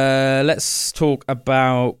 Let's talk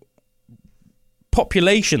about...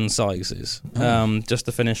 population sizes, just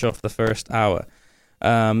to finish off the first hour.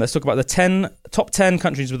 Let's talk about the top 10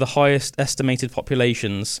 countries with the highest estimated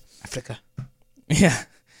populations. Africa. Yeah.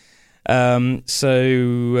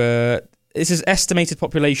 So this is estimated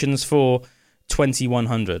populations for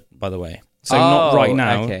 2100, by the way. So not right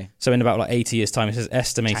now. Okay. So in about like 80 years' time, it says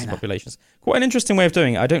estimated populations. Quite an interesting way of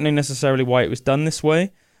doing it. I don't know necessarily why it was done this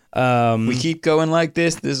way. We keep going like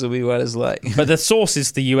this will be what it's like. But the source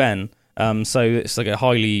is the UN. So it's like a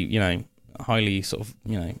highly sort of,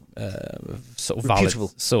 sort of valid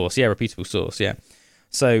source. Yeah, reputable source, yeah.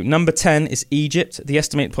 So number 10 is Egypt. The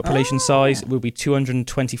estimated population size will be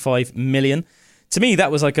 225 million. To me,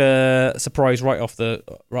 that was like a surprise right out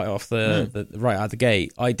of the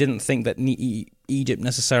gate. I didn't think that Egypt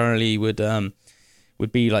necessarily would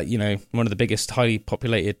be like, you know, one of the biggest highly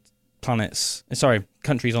populated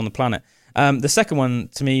countries on the planet. The second one,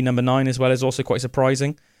 to me, number 9 as well, is also quite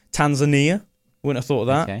surprising. Tanzania, wouldn't have thought of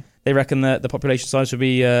that. Okay. They reckon that the population size would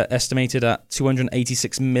be estimated at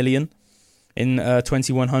 286 million in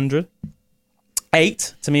 2100.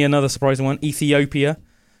 8, to me, another surprising one, Ethiopia,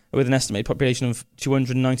 with an estimated population of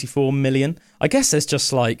 294 million. I guess there's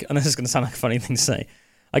just like, and this is going to sound like a funny thing to say,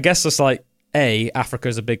 I guess it's like,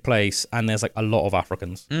 Africa's a big place and there's like a lot of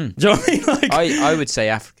Africans. Do you know what I mean? Like, I would say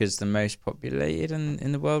Africa's the most populated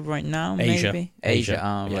in the world right now, maybe?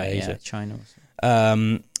 Asia. Asia. China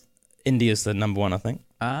also. India's the number 1, I think.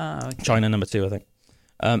 Okay. China number 2, I think.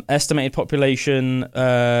 Estimated population.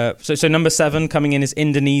 So number 7 coming in is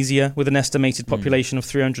Indonesia with an estimated population of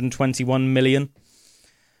 321 million.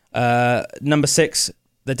 Number 6,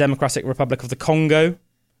 the Democratic Republic of the Congo,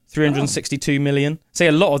 362 million. See,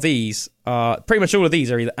 a lot of these are pretty much all of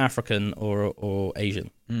these are either African or Asian.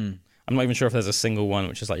 I'm not even sure if there's a single one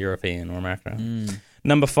which is like European or American.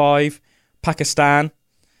 Number 5, Pakistan,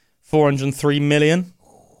 403 million.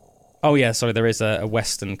 Oh, yeah, sorry, there is a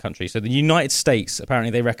Western country. So the United States, apparently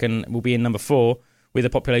they reckon, will be in number 4 with a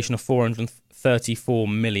population of 434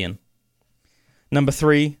 million. Number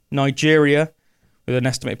 3, Nigeria, with an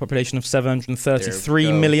estimated population of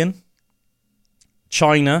 733 million.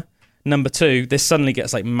 China, number 2. This suddenly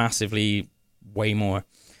gets like massively way more.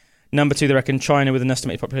 Number 2, they reckon China with an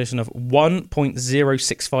estimated population of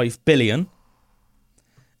 1.065 billion.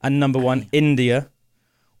 And number 1, India,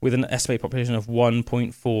 with an estimated population of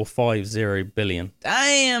 1.450 billion.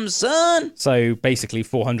 Damn, son! So basically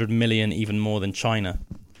 400 million, even more than China.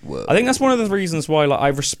 Whoa. I think that's one of the reasons why I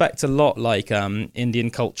respect a lot Indian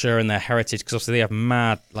culture and their heritage, because obviously they have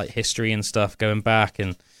mad history and stuff going back,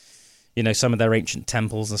 and you know, some of their ancient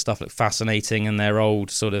temples and stuff look fascinating, and their old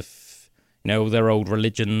sort of, you know, their old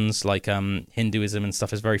religions like Hinduism and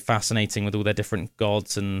stuff is very fascinating with all their different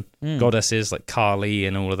gods and goddesses like Kali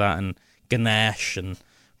and all of that, and Ganesh and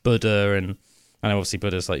Buddha, and I know obviously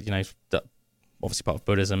Buddha's obviously part of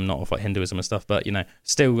Buddhism, not of Hinduism and stuff, but you know,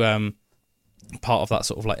 still part of that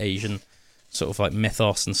sort of Asian sort of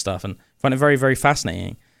mythos and stuff, and I find it very, very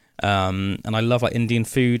fascinating. And I love Indian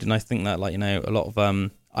food, and I think that you know, a lot of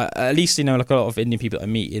at least you know, a lot of Indian people that I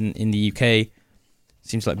meet in the UK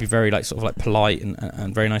seems be very polite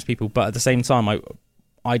and very nice people, but at the same time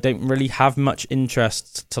I don't really have much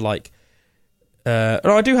interest to or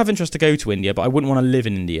I do have interest to go to India, but I wouldn't want to live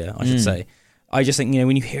in India, I should say. I just think, you know,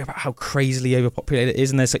 when you hear about how crazily overpopulated it is,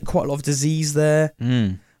 and there's quite a lot of disease there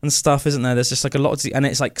and stuff, isn't there? There's just a lot of disease, and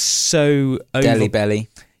it's so Delhi belly.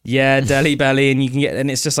 Yeah, Delhi belly, and you can and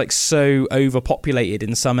it's just so overpopulated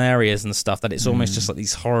in some areas and stuff that it's almost just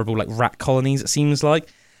these horrible rat colonies, it seems like.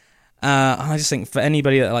 And I just think for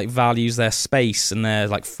anybody that values their space and their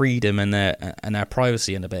freedom and their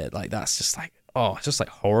privacy in a bit, that's just it's just like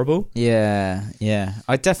horrible. Yeah.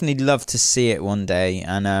 I'd definitely love to see it one day,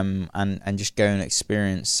 and just go and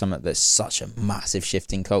experience something that's such a massive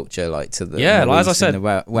shift in culture, like to the as I said,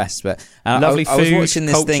 the West. But lovely I was food, watching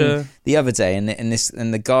this culture. thing the other day, and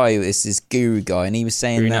the guy is this guru guy, and he was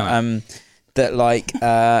saying that like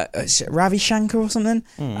Ravi Shankar or something,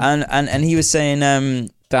 and he was saying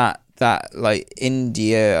that like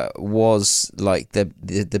India was like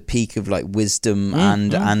the peak of like wisdom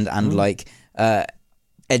and like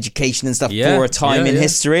education and stuff for a time in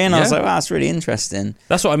history, and I was like, wow, that's really interesting.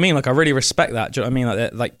 That's what I mean. Like, I really respect that. Do you know what I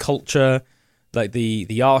mean? Like culture, like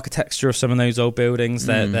the architecture of some of those old buildings,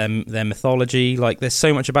 their mythology. Like, there's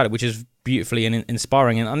so much about it which is beautifully and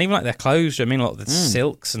inspiring, and even like their clothes. Do you know what I mean, like the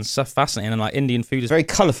silks and stuff, fascinating. And like Indian food is very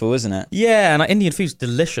colourful, isn't it? Yeah, and like Indian food's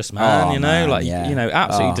delicious, man.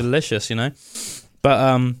 Absolutely delicious.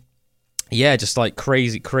 But yeah, just like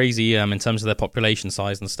crazy in terms of their population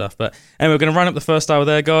size and stuff. But anyway, we're going to run up the first hour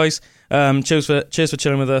there, guys. Cheers for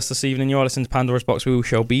chilling with us this evening. You are listening to Pandora's Box. We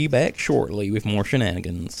shall be back shortly with more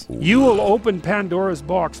shenanigans. You will open Pandora's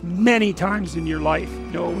box many times in your life.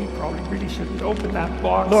 No, we probably really shouldn't open that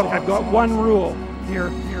box. Look, I've got one rule. Here.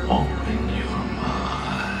 Open your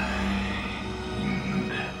mind.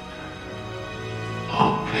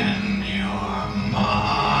 Open your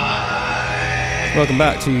mind. Welcome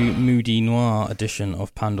back to Moody Noir edition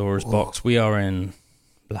of Pandora's Box. We are in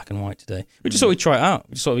black and white today. We just thought we'd try it out.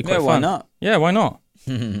 We just thought it'd be quite fun. Why not? Yeah, why not?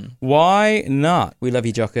 Why not? We love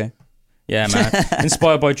you, Jocko. Yeah, man.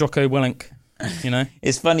 Inspired by Jocko Willink,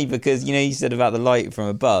 It's funny because, you said about the light from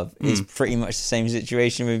above. It's pretty much the same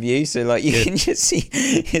situation with you. So, like, you can just see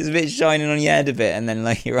it's a bit shining on your head a bit, and then,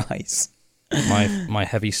 like, your eyes. My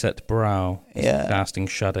heavy-set brow is casting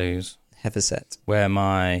shadows. Heavy-set. Where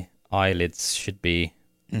my eyelids should be.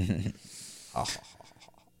 Yeah,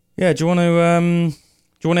 do you want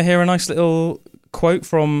to hear a nice little quote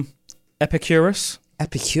from Epicurus?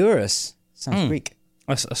 Epicurus sounds Greek.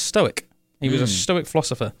 A Stoic. He was a Stoic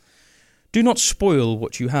philosopher. Do not spoil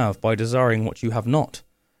what you have by desiring what you have not.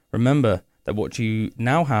 Remember that what you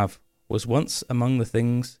now have was once among the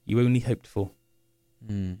things you only hoped for.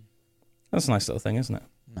 That's a nice little thing, isn't it?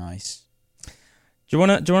 Nice. Do you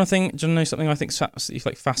want to know something I think is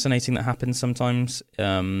like fascinating that happens sometimes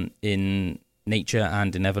in nature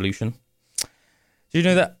and in evolution? Do you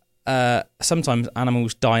know that sometimes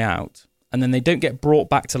animals die out and then they don't get brought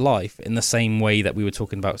back to life in the same way that we were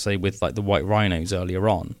talking about, say, with like the white rhinos earlier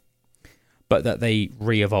on, but that they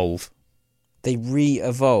re-evolve? They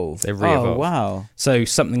re-evolve? They re-evolve. Oh, wow. So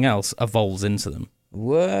something else evolves into them.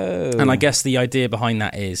 Whoa. And I guess the idea behind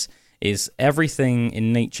that is everything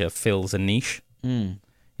in nature fills a niche.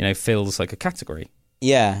 Fills like a category.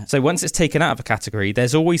 Yeah. So once it's taken out of a category,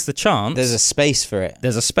 there's always the chance. There's a space for it.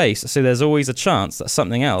 There's a space. So there's always a chance that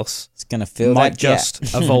something else it's gonna fill might that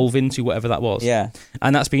just evolve into whatever that was. Yeah.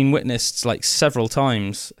 And that's been witnessed like several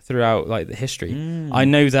times throughout like the history. I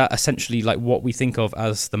know that essentially like what we think of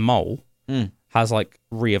as the mole has like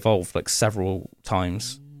re-evolved like several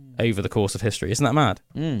times over the course of history. Isn't that mad?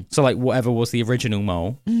 So like whatever was the original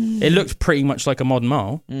mole, it looked pretty much like a modern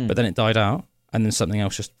mole, but then it died out. And then something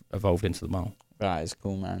else just evolved into the mole. That is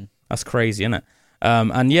cool, man. That's crazy, isn't it?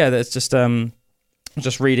 And yeah, that's just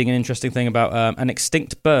reading an interesting thing about an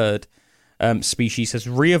extinct bird species has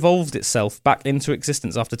re-evolved itself back into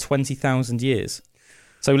existence after 20,000 years.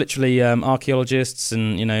 So literally, archaeologists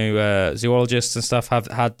and zoologists and stuff have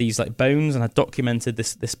had these like bones and have documented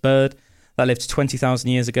this bird that lived 20,000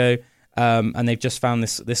 years ago. And they've just found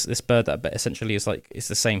this bird that essentially is like it's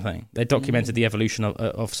the same thing. They documented the evolution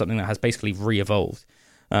of something that has basically re-evolved.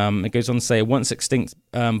 It goes on to say a once extinct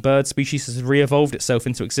bird species has re-evolved itself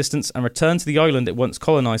into existence and returned to the island it once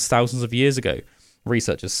colonized thousands of years ago,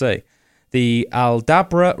 researchers say. The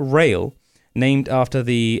Aldabra rail, named after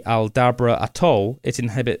the Aldabra atoll it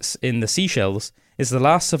inhabits in the Seychelles, is the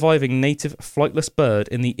last surviving native flightless bird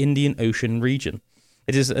in the Indian Ocean region.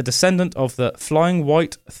 It is a descendant of the flying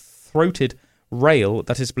white-throated rail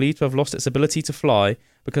that is believed to have lost its ability to fly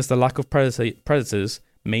because the lack of predators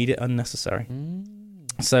made it unnecessary.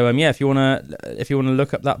 So if you wanna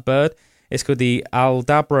look up that bird, it's called the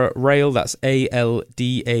Aldabra rail. That's ALDABRA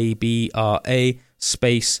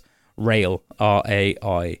space rail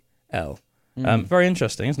RAIL. Very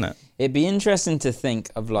interesting, isn't it? It'd be interesting to think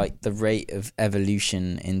of like the rate of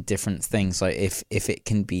evolution in different things, like if it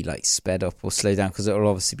can be like sped up or slowed down, because it'll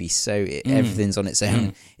obviously be everything's on its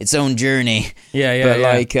own journey.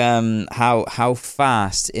 But how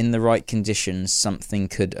fast in the right conditions something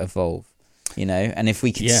could evolve. And if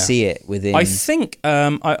we could see it within... I think,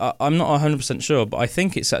 I'm not 100% sure, but I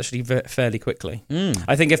think it's actually fairly quickly.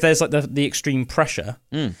 I think if there's like the extreme pressure,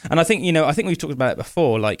 and I think, I think we've talked about it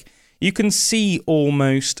before, like you can see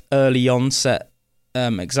almost early onset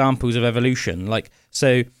examples of evolution. Like,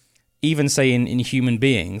 so even say in human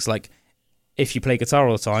beings, like if you play guitar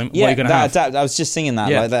all the time, what are you going to have? I was just thinking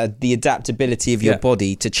that, like the adaptability of your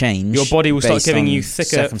body to change. Your body will start giving you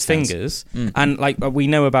thicker fingers. And like we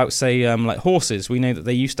know about, say, like horses, we know that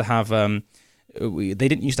they used to have, they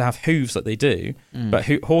didn't used to have hooves like they do, but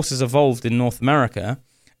horses evolved in North America.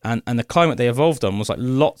 And the climate they evolved on was like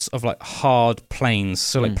lots of like hard plains,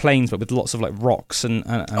 so like plains but with lots of like rocks and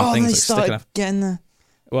things. They started getting the...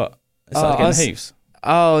 What? They started getting hooves?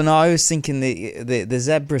 Oh no, I was thinking the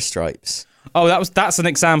zebra stripes. Oh, that's an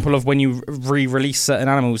example of when you re-release certain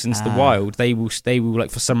animals into the wild, they will like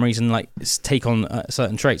for some reason like take on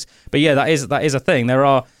certain traits. But yeah, that is a thing. There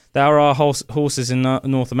are horses in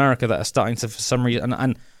North America that are starting to, for some reason,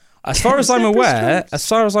 and as far as I'm aware,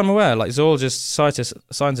 like zoologists,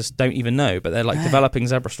 scientists don't even know, but they're like developing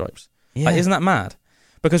zebra stripes. Yeah. Like, isn't that mad?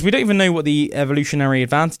 Because we don't even know what the evolutionary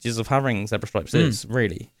advantages of having zebra stripes is,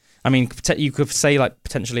 really. I mean, you could say like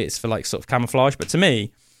potentially it's for like sort of camouflage, but to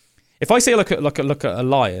me, if I say look at a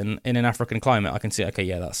lion in an African climate, I can see, okay,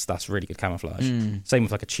 yeah, that's really good camouflage. Same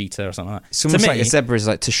with like a cheetah or something like that. It's almost like a zebra is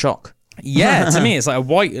like to shock. Yeah, to me, it's like a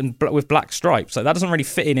white and with black stripes. Like that doesn't really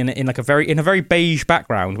fit in like a very beige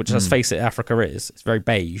background, which let's face it, Africa is. It's very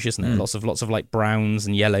beige, isn't it? Lots of like browns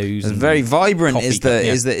and yellows. And very vibrant is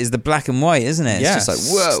the black and white, isn't it? It's just like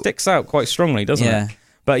whoa, sticks out quite strongly, doesn't it?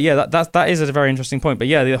 But yeah, that is a very interesting point. But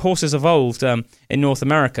yeah, the horses evolved in North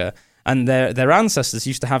America. And their ancestors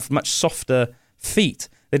used to have much softer feet.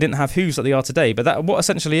 They didn't have hooves like they are today. But that what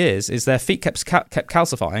essentially is their feet kept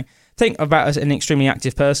calcifying. Think about an extremely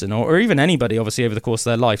active person, or even anybody, obviously, over the course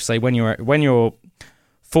of their life. Say when you're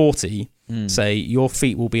 40, say your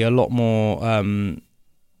feet will be a lot more,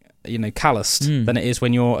 calloused than it is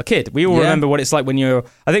when you're a kid. We all remember what it's like when you're.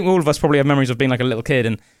 I think all of us probably have memories of being like a little kid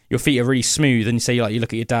and your feet are really smooth, and you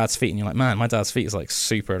look at your dad's feet and you're like, man, my dad's feet is like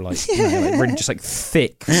super like, like really just like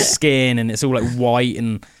thick skin, and it's all like white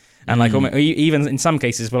and like even in some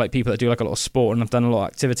cases where like people that do like a lot of sport and have done a lot of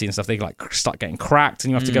activity and stuff, they like start getting cracked,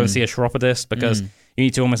 and you have to go and see a chiropodist because you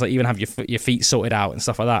need to almost like even have your feet sorted out and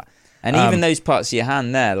stuff like that. And even those parts of your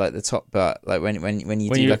hand there, like the top part, like when you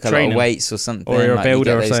do like a lot of weights or something, or you're like a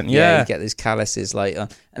builder or something, you get those calluses like,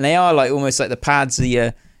 and they are like almost like the pads of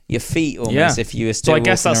your feet almost if you were still walking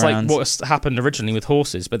around. So I guess that's like what happened originally with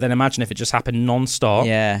horses, but then imagine if it just happened non-stop,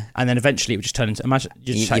 and then eventually it would just turn into,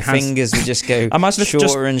 your fingers would just go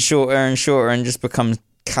shorter and shorter and shorter and just become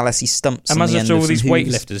callousy stumps. Imagine if all these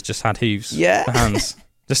weightlifters just had hooves for hands,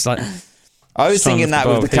 just like. I was thinking that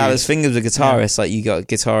with the callous fingers of guitarists, like you got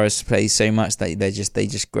guitarists play so much that they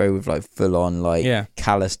just grow with like full on like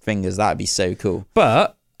calloused fingers. That'd be so cool.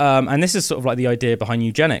 But and this is sort of like the idea behind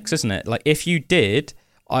eugenics, isn't it? Like if you did,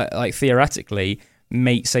 like theoretically,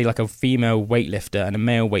 mate, say like a female weightlifter and a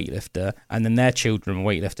male weightlifter, and then their children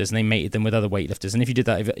were weightlifters, and they mated them with other weightlifters, and if you did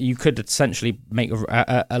that, you could essentially make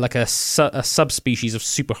a subspecies of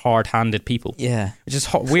super hard-handed people. Yeah, which is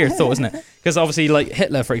a weird thought, isn't it? Because obviously, like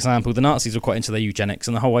Hitler, for example, the Nazis were quite into their eugenics,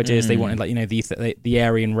 and the whole idea is they wanted, like, the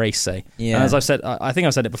Aryan race, say. Yeah. And as I've said, I think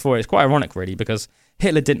I've said it before, it's quite ironic, really, because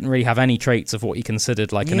Hitler didn't really have any traits of what he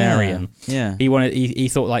considered like an Aryan. Yeah, he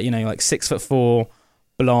thought like like 6'4",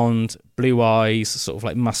 blonde, blue eyes, sort of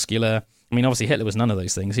like muscular. I mean, obviously Hitler was none of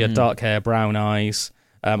those things. He had dark hair, brown eyes.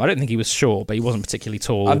 I don't think he was short, but he wasn't particularly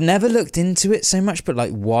tall. I've never looked into it so much, but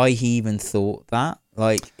like why he even thought that,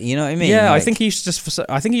 like, you know what I mean? Yeah, like, I think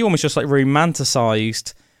he almost just like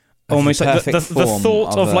romanticized almost like the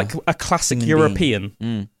thought of like a classic European.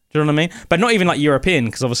 Do you know what I mean? But not even like European,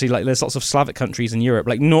 because obviously like there's lots of Slavic countries in Europe,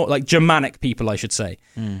 like not like Germanic people, I should say.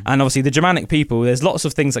 And obviously the Germanic people, there's lots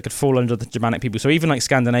of things that could fall under the Germanic people. So even like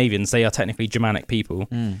Scandinavians, they are technically Germanic people.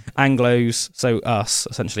 Anglos, so us,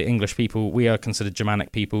 essentially English people, we are considered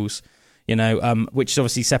Germanic peoples, which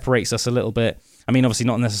obviously separates us a little bit. I mean, obviously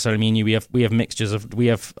not necessarily me and you. We have mixtures of,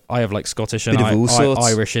 I have like Scottish and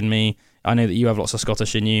Irish in me. I know that you have lots of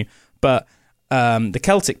Scottish in you, but the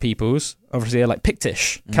Celtic peoples obviously are like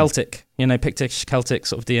Pictish, Celtic, Pictish, Celtic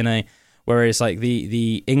sort of DNA. Whereas like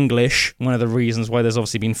the English, one of the reasons why there's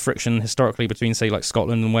obviously been friction historically between say like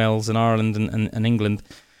Scotland and Wales and Ireland and England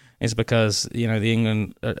is because the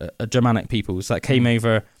England Germanic peoples that came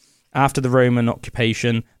over after the Roman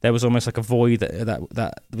occupation. There was almost like a void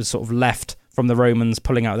that was sort of left from the Romans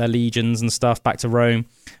pulling out their legions and stuff back to Rome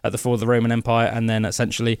at the fall of the Roman Empire, and then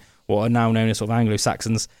essentially what are now known as sort of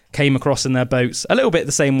Anglo-Saxons, came across in their boats a little bit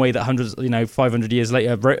the same way that 500 years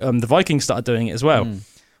later, the Vikings started doing it as well.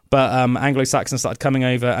 But Anglo-Saxons started coming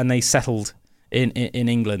over and they settled in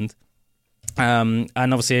England. And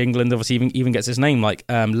obviously England even gets its name, like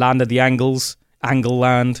land of the Angles, Angle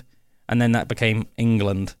land, and then that became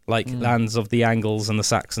England, like lands of the Angles and the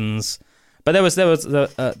Saxons. But there was some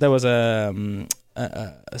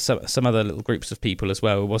other little groups of people as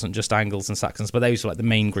well. It wasn't just Angles and Saxons, but those were like the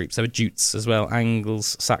main groups. There were Jutes as well,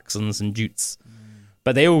 Angles, Saxons, and Jutes.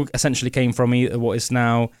 But they all essentially came from what is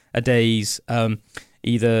now either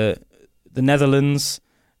the Netherlands,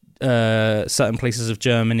 certain places of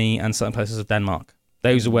Germany, and certain places of Denmark.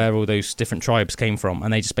 Those are where all those different tribes came from,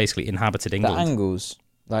 and they just basically inhabited England. The Angles,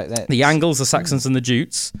 like that. The Angles, the Saxons, and the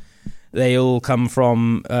Jutes. They all come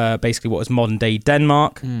from basically what is modern day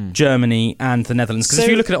Denmark, Germany, and the Netherlands. Because if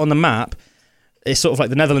you look at it on the map, it's sort of like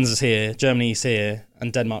the Netherlands is here, Germany is here,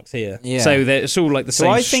 and Denmark's here. Yeah. So it's all like the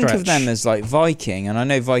same stretch. So I think of them as like Viking, and I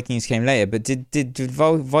know Vikings came later, but did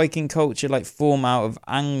Viking culture like form out of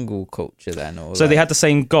Angle culture then? Or so they had the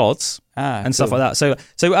same gods and stuff like that. So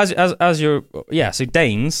as you're so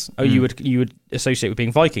Danes, you would associate with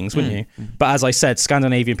being Vikings, wouldn't you? But as I said,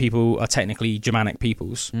 Scandinavian people are technically Germanic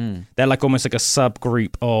peoples. They're like almost like a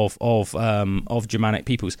subgroup of Germanic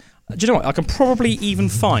peoples. Do you know what? I can probably even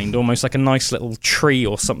find almost like a nice little tree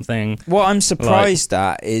or something. What I'm surprised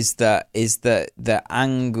at is that the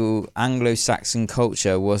Anglo-Saxon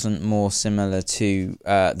culture wasn't more similar to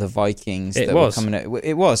the Vikings. It was.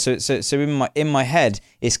 It was. So in my head,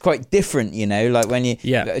 it's quite different. You know, like when you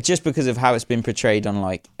just because of how it's been portrayed on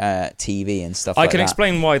like TV and stuff. I can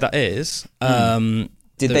explain why that is.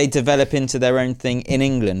 Did they develop into their own thing in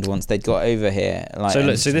England once they'd got over here? Like,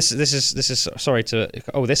 so this is sorry to.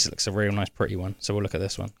 Oh, this looks a real nice, pretty one. So we'll look at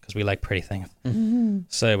this one because we like pretty things.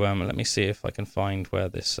 So let me see if I can find where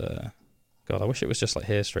this. God, I wish it was just like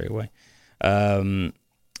here straight away.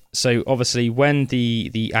 So obviously, when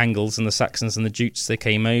the Angles and the Saxons and the Jutes they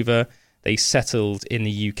came over, they settled in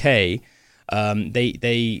the UK.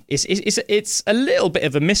 It's a little bit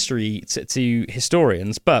of a mystery to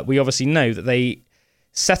historians, but we obviously know that they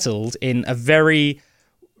settled in a very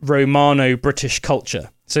Romano-British culture.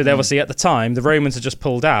 So they obviously at the time the Romans had just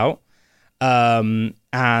pulled out, and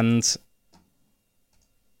let's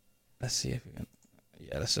see if we can.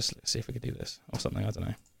 Yeah, let's see if we can do this or something. I don't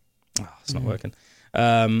know. Oh, it's not working.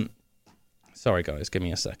 Sorry guys, give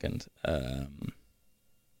me a second. I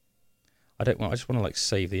just want to like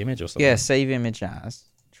save the image or something. Yeah, save image as.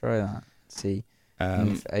 Try that. See.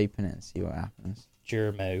 Open it and see what happens.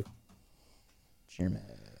 Germo.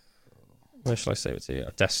 Where shall I save it to?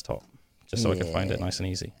 A desktop, just so I can find it nice and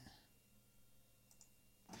easy.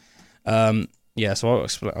 So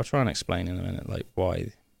I'll try and explain in a minute, like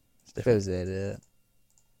why it's different.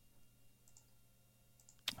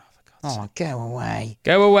 Oh, go away!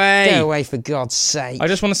 Go away! Go away for God's sake! I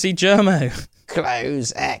just want to see Germo.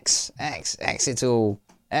 Close exit all.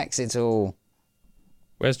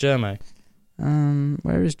 Where's Germo?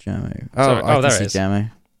 Where is Germo? There it is.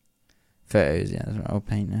 Germo. Photos, yeah, that's right. I'll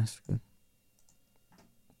paint this. Good.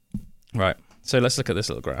 Right, so let's look at this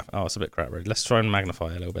little graph. Oh, it's a bit crap, really. Let's try and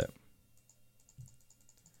magnify it a little bit.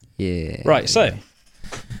 Yeah. Right, so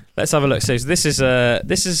let's have a look. So this is a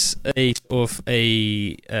sort of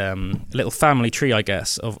a little family tree, I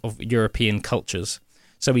guess, of European cultures.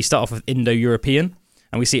 So we start off with Indo-European,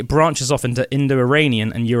 and we see it branches off into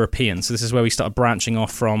Indo-Iranian and European. So this is where we start branching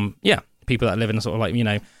off from, people that live in a sort of like, you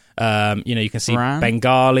can see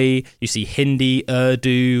Bengali, you see Hindi,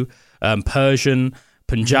 Urdu, Persian,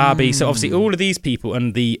 Punjabi. So obviously all of these people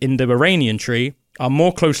and the Indo-Iranian tree are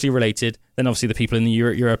more closely related than obviously the people in the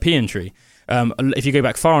European tree. If you go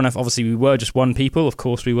back far enough, obviously we were just one people. Of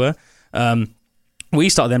course we were. We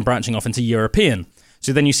started then branching off into European.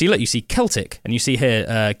 So then you see Celtic, and you see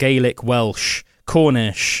here Gaelic, Welsh,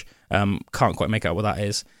 Cornish. Can't quite make out what that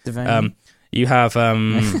is. You have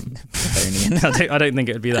I don't think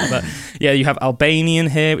it would be that, but yeah, you have Albanian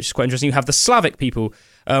here, which is quite interesting. You have the Slavic people,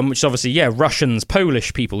 which is obviously Russians,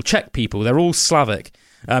 Polish people, Czech people. They're all Slavic.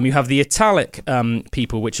 You have the Italic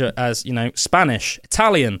people, which are Spanish,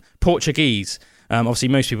 Italian, Portuguese. Obviously,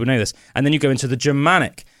 most people know this. And then you go into the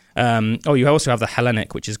Germanic. You also have the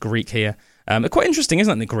Hellenic, which is Greek here. They're quite interesting,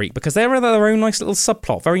 isn't it, the Greek? Because they're their own nice little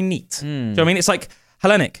subplot, very neat. Do you know what I mean? It's like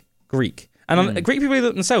Hellenic, Greek. And Greek people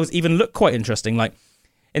themselves even look quite interesting. Like,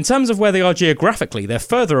 in terms of where they are geographically, they're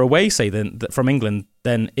further away, say, from England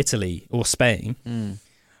than Italy or Spain.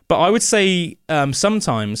 But I would say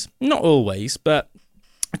sometimes, not always, but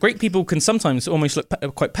Greek people can sometimes almost look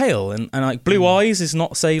quite pale, and like blue eyes is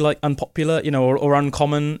not, say, like unpopular, or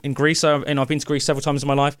uncommon in Greece. I've been to Greece several times in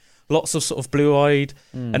my life. lots of sort of blue-eyed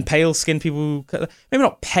and pale-skinned people. Maybe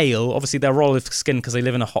not pale, obviously they're olive skin because they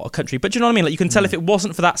live in a hotter country. But do you know what I mean? Like you can tell if it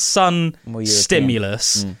wasn't for that sun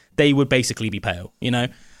stimulus, they would basically be pale. You know.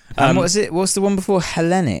 And what is it? What's the one before?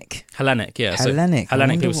 Hellenic. Hellenic, yeah. Hellenic. So,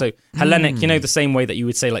 Hellenic people. So Hellenic, you know, the same way that you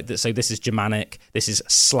would say like this. So this is Germanic, this is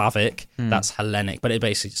Slavic, that's Hellenic, but it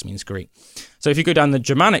basically just means Greek. So if you go down the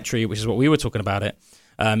Germanic tree, which is what we were talking about it,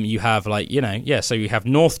 you have like, you know, so you have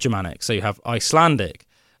North Germanic, so you have Icelandic,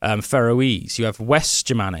 Faroese, you have West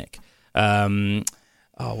Germanic,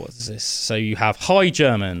 what is this? So you have High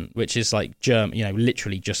German, which is like German, you know,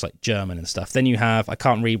 literally just like German and stuff. Then you have, I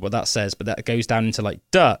can't read what that says, but that goes down into like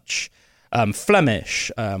Dutch,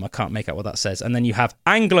 Flemish. I can't make out what that says. And then you have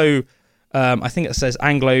Anglo, I think it says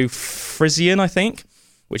Anglo-Frisian, I think,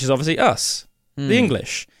 which is obviously us, the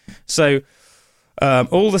English. So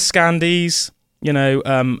all the Scandies, you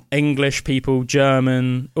know, English people,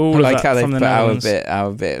 German, all of that from the Netherlands.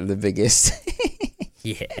 Our bit of the biggest.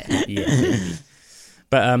 yeah.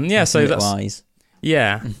 But so that's wise.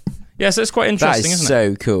 Yeah. So it's quite interesting, isn't it? That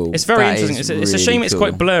is so cool. It's very interesting. It's a shame it's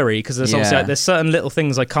quite blurry because there's obviously there's certain little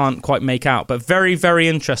things I can't quite make out, but very, very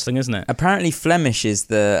interesting, isn't it? Apparently, Flemish is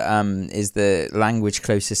the language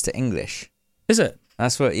closest to English. Is it?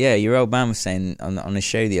 That's what. Yeah, your old man was saying on a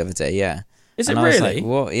show the other day. Yeah. Is it really? I was like,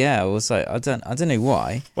 what? Yeah, I was like, I don't know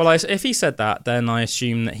why. Well, if he said that, then I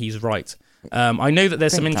assume that he's right. I know that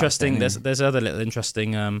there's some interesting. There's other little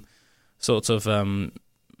interesting sorts of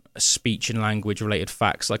speech and language related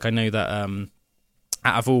facts. Like I know that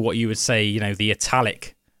out of all what you would say, you know, the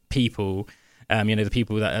Italic people, you know, the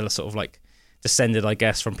people that are sort of like descended, I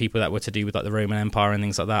guess, from people that were to do with like the Roman Empire and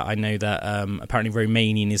things like that. I know that apparently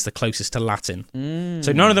Romanian is the closest to Latin.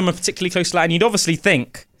 So none of them are particularly close to Latin. You'd obviously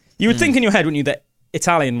think, you would think in your head, wouldn't you, that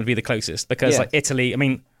Italian would be the closest because like Italy, I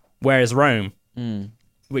mean, where is Rome?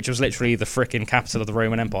 Which was literally the frickin' capital of the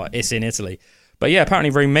Roman Empire. It's in Italy. But yeah,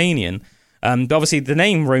 apparently Romanian. But obviously the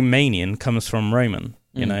name Romanian comes from Roman,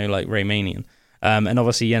 you know, like Romanian. And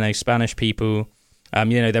obviously, you know, Spanish people,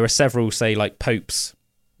 you know, there were several, say, like popes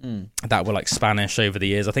that were like Spanish over the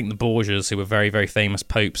years. I think the Borgias, who were very, very famous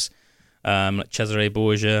popes, like Cesare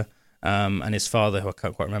Borgia and his father, who I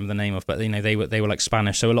can't quite remember the name of, but, you know, they were like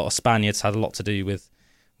Spanish. So a lot of Spaniards had a lot to do with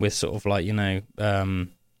sort of like, you know,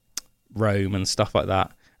 Rome and stuff like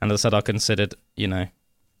that. And as I said, I considered, you know,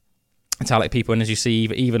 Italic people, and as you see,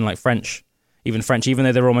 even like French, even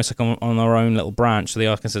though they're almost like on their own little branch, so they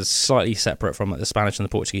are considered slightly separate from like the Spanish and the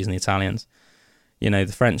Portuguese and the Italians. You know,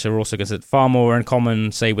 the French are also considered far more in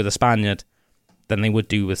common, say, with a Spaniard than they would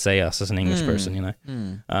do with, say, us as an English person, you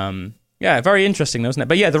know. Yeah, very interesting, though, isn't it?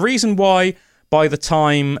 But yeah, the reason why by the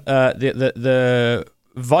time the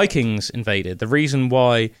Vikings invaded, the reason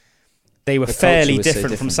why they were fairly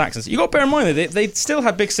different from Saxons. You got to bear in mind that they still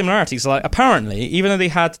had big similarities. Like apparently, even though they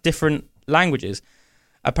had different languages,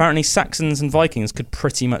 apparently Saxons and Vikings could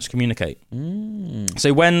pretty much communicate.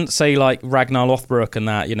 So when, say, like Ragnar Lothbrok and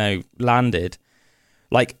that, you know, landed,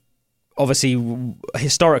 like obviously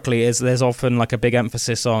historically there's often like a big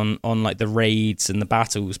emphasis on like the raids and the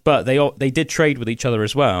battles, but they did trade with each other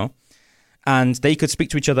as well, and they could speak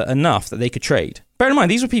to each other enough that they could trade. Bear in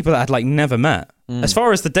mind, these were people that had like never met. As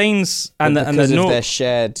far as the Danes and the their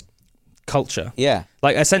shared culture,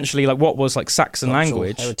 like essentially like what was like Saxon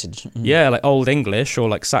language, heritage, like Old English or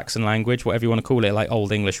like Saxon language, whatever you want to call it, like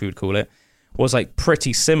Old English we would call it, was like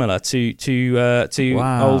pretty similar to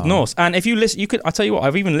Old Norse. And if you listen, you could. I tell you what,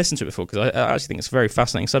 I've even listened to it before because I actually think it's a very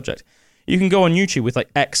fascinating subject. You can go on YouTube with like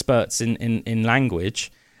experts in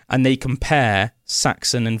language, and they compare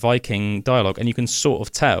Saxon and Viking dialogue, and you can sort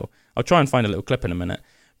of tell. I'll try and find a little clip in a minute,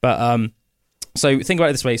 but so think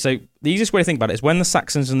about it this way. So the easiest way to think about it is when the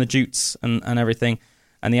Saxons and the Jutes and everything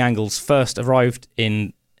and the Angles first arrived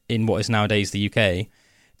in what is nowadays the UK,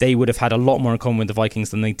 they would have had a lot more in common with the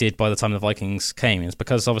Vikings than they did by the time the Vikings came. It's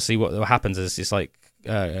because obviously what happens is it's like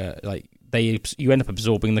you end up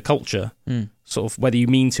absorbing the culture, sort of whether you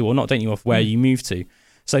mean to or not, don't you, of where you move to.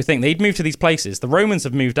 So think they'd moved to these places. The Romans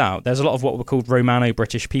have moved out. There's a lot of what were called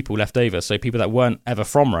Romano-British people left over. So people that weren't ever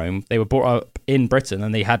from Rome, they were brought up in Britain,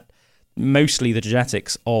 and they had mostly the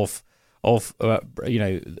genetics of you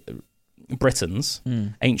know, Britons,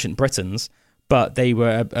 ancient Britons, but they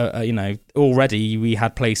were you know, already we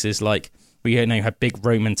had places like had big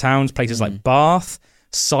Roman towns, places like Bath,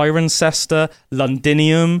 Cirencester,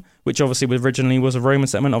 Londinium, which obviously originally was a Roman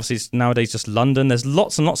settlement. Obviously it's nowadays just London. There's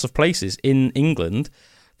lots and lots of places in England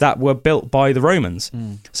that were built by the Romans.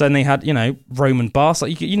 So then they had, you know, Roman baths.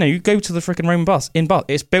 Like you go to the freaking Roman baths in Bath.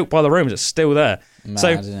 It's built by the Romans. It's still there. Mad, so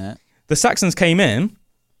isn't it? The Saxons came in.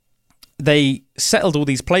 They settled all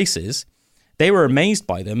these places. they were amazed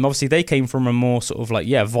by them. Obviously, they came from a more sort of like,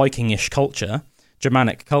 Viking-ish culture,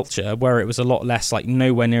 Germanic culture, where it was a lot less like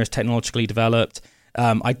nowhere near as technologically developed.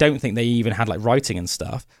 I don't think they even had like writing and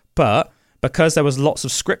stuff, but because there was lots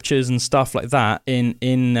of scriptures and stuff like that in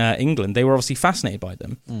England, they were obviously fascinated by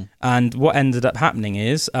them. And what ended up happening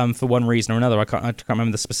is, for one reason or another, I can't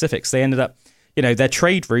remember the specifics. They ended up, their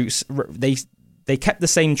trade routes. They kept the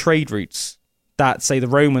same trade routes that, say, the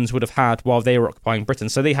Romans would have had while they were occupying Britain.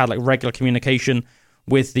 So they had like regular communication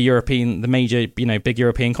with the major, big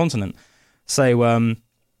European continent. So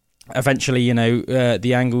eventually,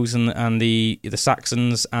 the Angles and the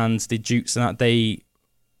Saxons and the Jutes and that, they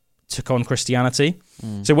took on Christianity.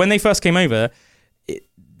 So when they first came over,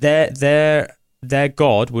 their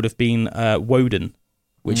god would have been Woden,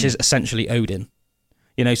 which is essentially Odin.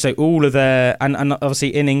 So all of their and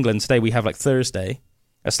obviously in England today we have like Thursday.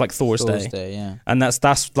 It's like Thor's Day, yeah. And that's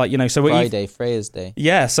like so Friday, Freya's Day.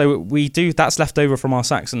 Yeah, so we do. That's left over from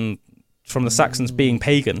the Saxons being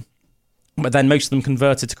pagan, but then most of them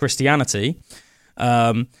converted to Christianity.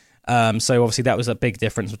 So obviously that was a big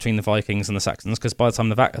difference between the Vikings and the Saxons, because by the time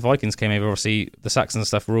the Vikings came over, obviously the Saxons and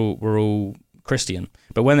stuff were all Christian.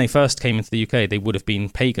 But when they first came into the UK, they would have been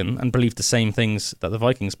pagan and believed the same things that the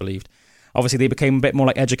Vikings believed. Obviously, they became a bit more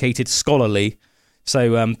like educated, scholarly.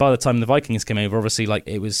 So by the time the Vikings came over, obviously, like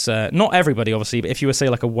it was not everybody, obviously, but if you were, say,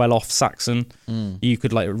 like a well-off Saxon, you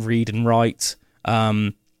could like read and write.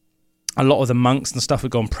 A lot of the monks and stuff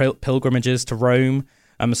would go on pilgrimages to Rome.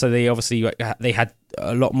 So they obviously they had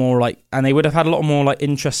a lot more and they would have had a lot more like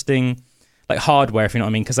interesting like hardware, if you know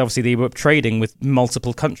what I mean, because obviously they were trading with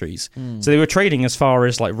multiple countries. So they were trading as far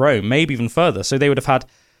as like Rome, maybe even further. So they would have had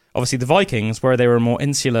obviously the Vikings, where they were a more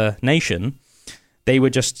insular nation. They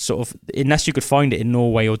were just sort of, unless you could find it in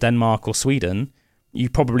Norway or Denmark or Sweden, you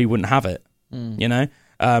probably wouldn't have it.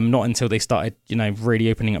 Not until they started,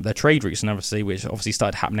 really opening up their trade routes, and obviously, which obviously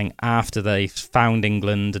started happening after they found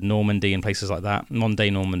England and Normandy and places like that,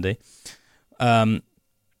 modern-day Normandy.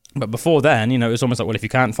 But before then, it was almost like, well, if you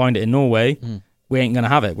can't find it in Norway, we ain't going to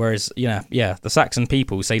have it. Whereas, the Saxon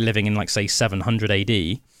people, say, living in, like, say, 700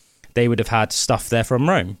 AD, they would have had stuff there from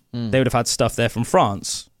Rome. They would have had stuff there from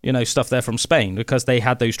France, stuff there from Spain, because they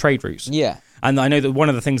had those trade routes. Yeah. And I know that one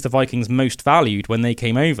of the things the Vikings most valued when they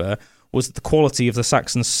came over was that the quality of the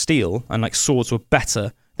Saxon steel and like swords were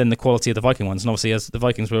better than the quality of the Viking ones. And obviously, as the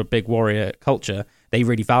Vikings were a big warrior culture, they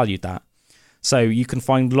really valued that. So you can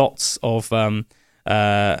find lots of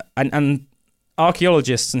and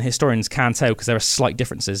archaeologists and historians can tell, because there are slight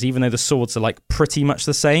differences, even though the swords are like pretty much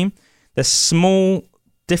the same. There's small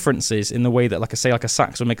differences in the way that, like I say, like a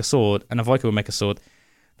Sax would make a sword and a Viking would make a sword,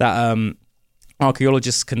 that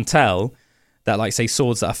archaeologists can tell that, like, say,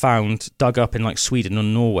 swords that are found dug up in like Sweden or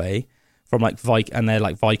Norway from like and they're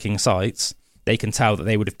like Viking sites, they can tell that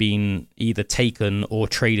they would have been either taken or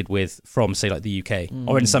traded with from, say, like the UK,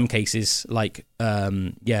 or in some cases like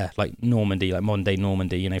like Normandy, like modern day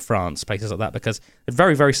Normandy, France, places like that, because they're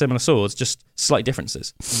very, very similar swords, just slight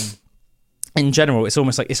differences. In general, it's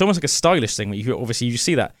almost like a stylish thing. You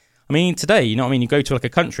see that. I mean, today, you know what I mean? You go to like a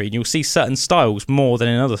country and you'll see certain styles more than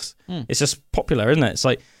in others. It's just popular, isn't it? It's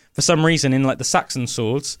like, for some reason, in like the Saxon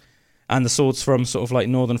swords and the swords from sort of like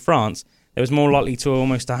northern France, there was more likely to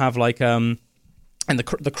almost to have like and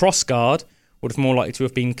the cross guard would have more likely to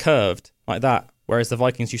have been curved like that, whereas the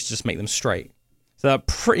Vikings used to just make them straight. So they're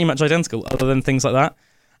pretty much identical, other than things like that.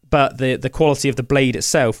 But the quality of the blade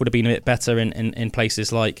itself would have been a bit better in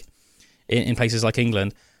places like in places like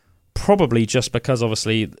England. Probably just because,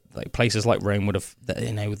 obviously, like places like Rome would have,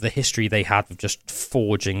 the history they had of just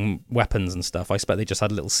forging weapons and stuff. I expect they just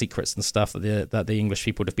had little secrets and stuff that the English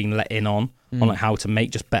people would have been let in on like how to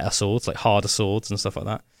make just better swords, like harder swords and stuff like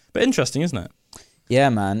that. But interesting, isn't it? Yeah,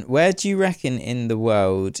 man. Where do you reckon in the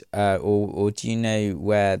world, or do you know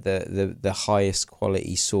where the highest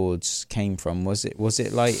quality swords came from? Was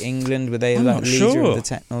it like England? Were they like leader of the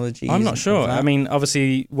technology? I'm not sure. I mean,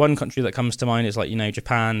 obviously, one country that comes to mind is like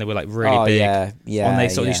Japan. They were like really big. Yeah. And they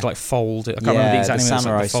sort of used to like fold. I can't remember the exact name.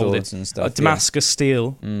 Samurai swords and stuff. Damascus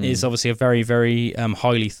steel is obviously a very, very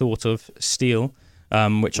highly thought of steel.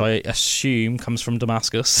 Which I assume comes from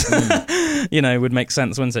Damascus. Would make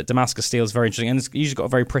sense, wouldn't it? Damascus steel is very interesting, and it's usually got a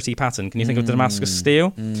very pretty pattern. Can you think of the Damascus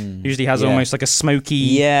steel? Usually has almost like a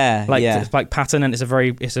smoky, like pattern, and it's a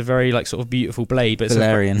very like sort of beautiful blade. But it's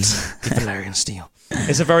Valerian steel.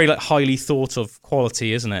 It's a very like highly thought of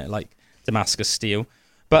quality, isn't it? Like Damascus steel,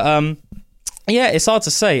 but it's hard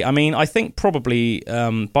to say. I mean, I think probably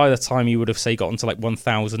by the time you would have say gotten to like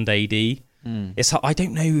 1000 AD. I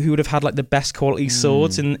don't know who would have had like the best quality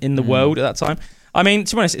swords in the world at that time. I mean,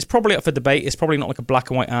 to be honest, it's probably up for debate. It's probably not like a black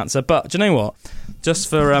and white answer. But do you know what? Just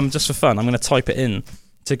for fun, I'm going to type it in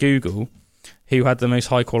to Google who had the most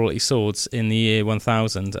high quality swords in the year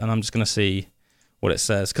 1000, and I'm just going to see what it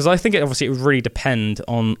says, because I think it would really depend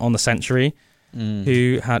on the century.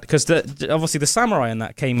 Who had, because obviously the samurai in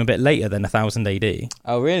that came a bit later than 1000 AD.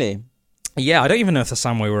 Oh, really? Yeah, I don't even know if the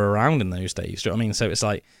samurai were around in those days. Do you know what I mean? So it's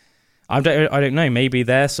like, I don't know. Maybe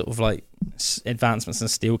their sort of like advancements in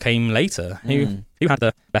steel came later. Who had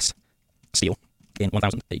the best steel in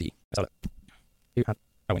 1000 AD? Who had?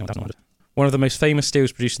 Oh, wait, 1100. One of the most famous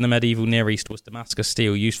steels produced in the medieval Near East was Damascus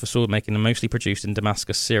steel, used for sword making and mostly produced in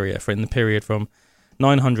Damascus, Syria, for in the period from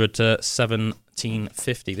 900 to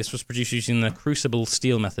 1750. This was produced using the crucible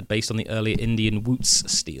steel method based on the earlier Indian Wootz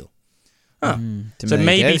steel. Huh. So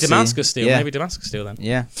maybe Damascus steel. Yeah. Maybe Damascus steel then.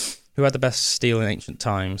 Yeah. Who had the best steel in ancient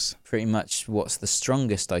times? Pretty much what's the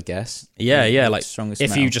strongest, I guess. Yeah, like strongest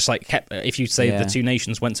if metal. you just like if you say the two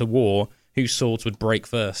nations went to war, whose swords would break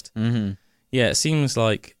first? Mm-hmm. Yeah, it seems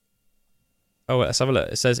like. Oh, let's have a look.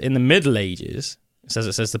 It says in the Middle Ages, it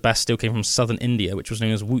says the best steel came from southern India, which was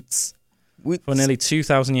known as Wootz. For nearly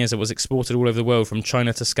 2,000 years, it was exported all over the world, from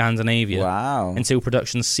China to Scandinavia. Wow. Until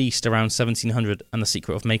production ceased around 1700, and the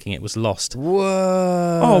secret of making it was lost.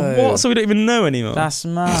 Whoa. Oh, what? So we don't even know anymore. That's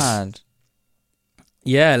mad.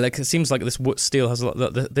 Yeah, like it seems like this Wootz steel has a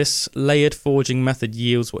lot. This layered forging method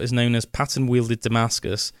yields what is known as pattern-wielded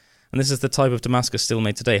Damascus, and this is the type of Damascus steel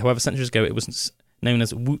made today. However, centuries ago, it was known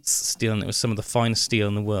as Wootz steel, and it was some of the finest steel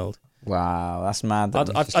in the world. Wow, that's mad. I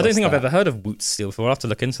don't think I've ever heard of Wootz steel before. I'll have to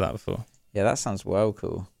look into that before. Yeah, that sounds well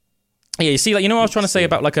cool. Yeah, you see, like, you know what I was trying to say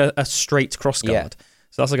about like a straight crossguard? Yeah.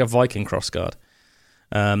 So that's like a Viking crossguard.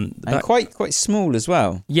 And quite small as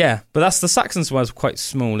well. Yeah, but that's the Saxons was quite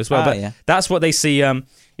small as well. But yeah. That's what they see.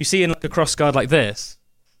 You see in like a crossguard like this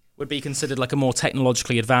would be considered like a more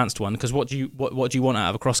technologically advanced one, because what do you want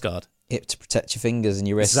out of a crossguard? It to protect your fingers and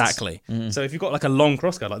your wrists. Exactly. So if you've got like a long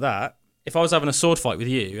crossguard like that, if I was having a sword fight with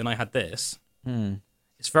you and I had this,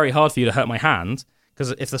 it's very hard for you to hurt my hand.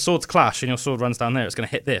 Because if the swords clash and your sword runs down there, it's going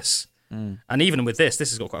to hit this. And even with this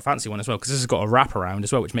has got quite a fancy one as well, because this has got a wrap around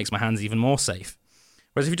as well, which makes my hands even more safe.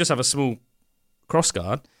 Whereas if you just have a small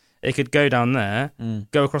crossguard, it could go down there,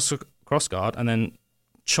 go across the crossguard, and then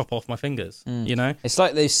chop off my fingers, you know? It's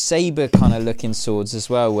like those saber kind of looking swords as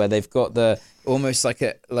well, where they've got the almost like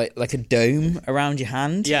a dome around your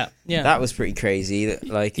hand. Yeah. That was pretty crazy.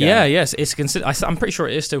 Like yes, it's considered. I'm pretty sure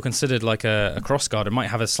it is still considered like a crossguard. It might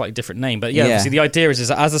have a slightly different name, but obviously the idea is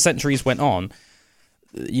that as the centuries went on,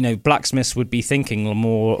 you know, blacksmiths would be thinking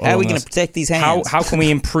more. How are we going to protect these hands? How can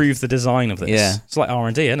we improve the design of this? Yeah, it's like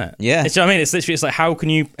R&D, isn't it? Yeah, you know what I mean? It's literally like, how can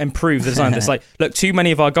you improve the design? It's like, look, too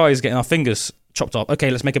many of our guys getting our fingers chopped off. Okay,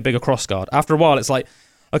 let's make a bigger crossguard. After a while, it's like,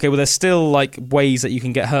 okay, well, there's still like ways that you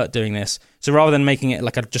can get hurt doing this. So rather than making it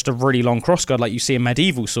like just a really long crossguard like you see in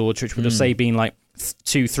medieval swords, which would have say been like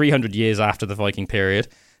 200-300 years after the Viking period,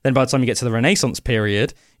 then by the time you get to the Renaissance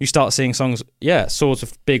period, you start seeing swords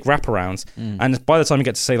with big wraparounds. And by the time you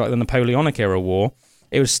get to say like the Napoleonic era war,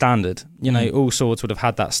 it was standard. You know, all swords would have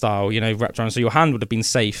had that style, you know, wrapped around. So your hand would have been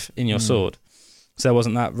safe in your sword. So there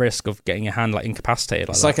wasn't that risk of getting your hand like incapacitated.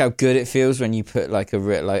 It's like how good it feels when you put like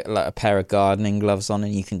a pair of gardening gloves on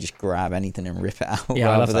and you can just grab anything and rip it out,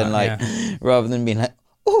 rather than being like,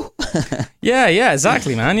 oh. yeah,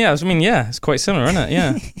 exactly, man. Yeah, I mean, it's quite similar, isn't it?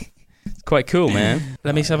 Yeah, it's quite cool, man.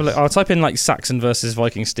 Let me have a look. I'll type in like Saxon versus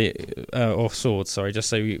Viking steel or swords. Sorry, just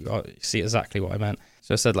so you see exactly what I meant.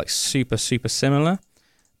 So I said like super similar.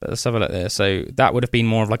 But let's have a look there. So that would have been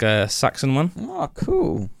more of like a Saxon one. Oh,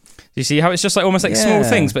 cool. You see how it's just like almost like small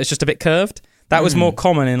things, but it's just a bit curved. That was more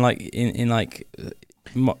common in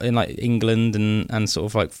England and sort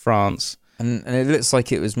of like France. And it looks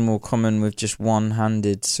like it was more common with just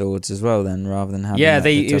one-handed swords as well, then, rather than having.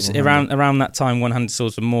 It was around that time. One-handed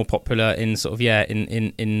swords were more popular in sort of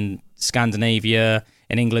in Scandinavia,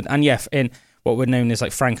 in England, and in what were known as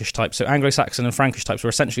like Frankish types. So Anglo-Saxon and Frankish types were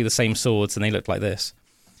essentially the same swords, and they looked like this.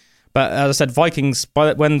 But as I said,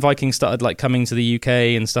 when Vikings started like coming to the UK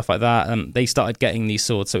and stuff like that, they started getting these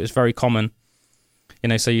swords. So it was very common, you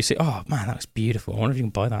know. So you see, oh man, that looks beautiful. I wonder if you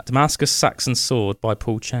can buy that. Damascus Saxon sword by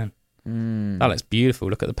Paul Chen. That looks beautiful.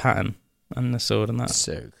 Look at the pattern and the sword and that.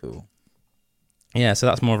 So cool. Yeah, so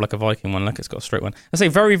that's more of like a Viking one. Look, it's got a straight one. I say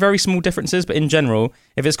very, very small differences, but in general,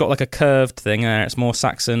 if it's got like a curved thing there, it's more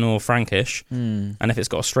Saxon or Frankish, and if it's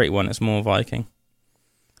got a straight one, it's more Viking.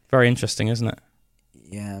 Very interesting, isn't it?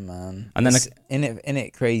 Yeah, man. And then isn't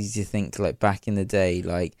it crazy to think like back in the day,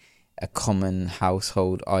 like a common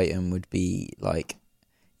household item would be like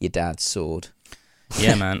your dad's sword.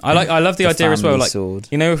 Yeah, man. I love the idea as well. Like sword.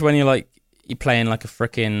 You know, when you're like you're playing like a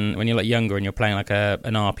freaking, when you're like younger and you're playing like an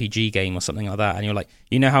RPG game or something like that, and you're like,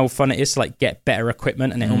 you know how fun it is to like get better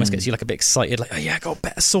equipment, and it almost gets you like a bit excited, like, oh yeah, I got a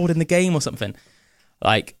better sword in the game or something.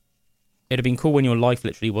 Like, it'd have been cool when your life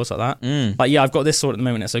literally was like that. Like, yeah, I've got this sword at the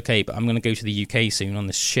moment, it's okay, but I'm going to go to the UK soon on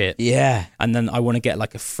this shit. Yeah. And then I want to get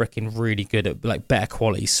like a freaking really good, like better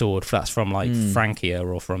quality sword that's from like Francia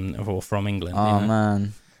or from England. Oh, you know?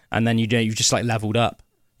 Man. And then you've just like leveled up.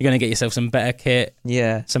 You're going to get yourself some better kit,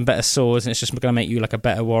 some better swords, and it's just going to make you like a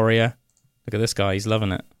better warrior. Look at this guy, he's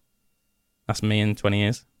loving it. That's me in 20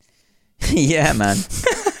 years. Yeah, man.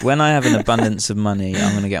 When I have an abundance of money,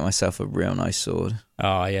 I'm going to get myself a real nice sword.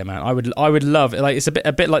 Oh yeah, man. I would love it. Like, it's a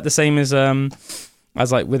bit like the same as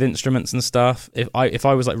like with instruments and stuff. If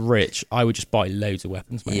I was like rich, I would just buy loads of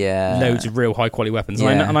weapons, man. Yeah. Loads of real high quality weapons.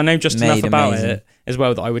 Yeah. And I know just enough about it as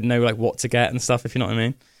well that I would know like what to get and stuff, if you know what I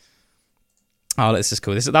mean. Oh, this is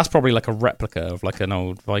cool. That's probably like a replica of like an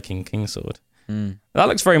old Viking king sword. That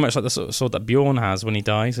looks very much like the sort of sword that Bjorn has when he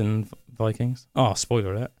dies in Vikings. Oh,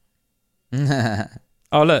 spoiler alert.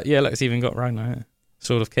 Oh, look, it's even got Ragnar here.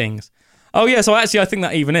 Sword of Kings. Oh, yeah, so actually I think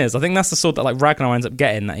that even is. I think that's the sword that like Ragnar ends up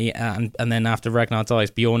getting, that he, and then after Ragnar dies,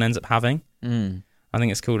 Bjorn ends up having. I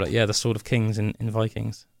think it's called, like, the Sword of Kings in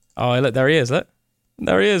Vikings. Oh, look, there he is, look.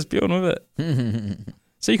 There he is, Bjorn with it.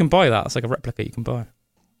 So you can buy that. It's like a replica you can buy.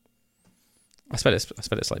 I bet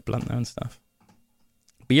it's like blunt though and stuff.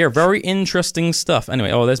 But yeah, very interesting stuff. Anyway,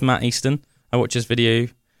 there's Matt Easton. I watch his video,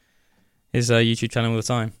 his YouTube channel all the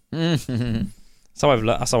time.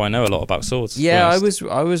 That's how I know a lot about swords. Yeah, I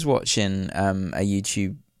was watching a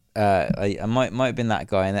YouTube. I might have been that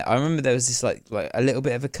guy, and I remember there was this like a little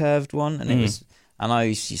bit of a curved one, and it was, and I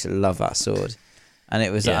used to love that sword. And it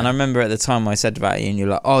was, and I remember at the time I said about it, and you're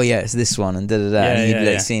like, oh yeah, it's this one, and and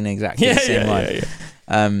you'd seen exactly the same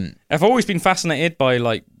one. I've always been fascinated by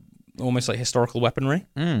like almost like historical weaponry,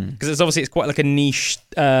 because it's quite like a niche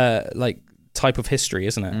like type of history,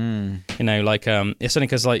 isn't it? You know, like it's only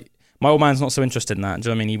because like my old man's not so interested in that. Do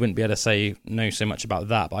you know what I mean? He wouldn't be able to know so much about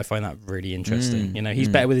that, but I find that really interesting. You know, he's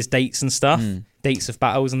better with his dates and stuff, dates of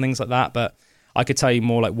battles and things like that, but I could tell you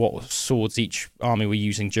more like what swords each army were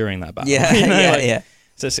using during that battle. Yeah, you know, yeah.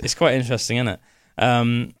 So it's quite interesting, isn't it?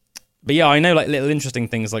 But yeah, I know like little interesting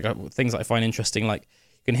things, like things that I find interesting. Like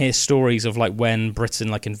you can hear stories of like when Britain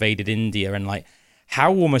like invaded India, and like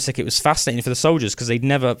how almost like it was fascinating for the soldiers because they'd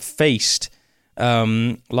never faced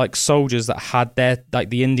like soldiers that had their like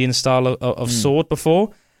the Indian style of sword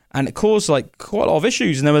before, and it caused like quite a lot of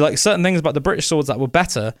issues. And there were like certain things about the British swords that were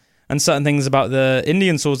better, and certain things about the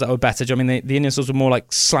Indian swords that were better. Do you know what I mean? The Indian swords were more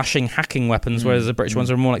like slashing, hacking weapons, whereas the British ones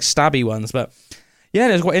were more like stabby ones. But yeah,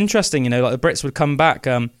 it was quite interesting. You know, like the Brits would come back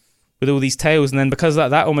with all these tales, and then because of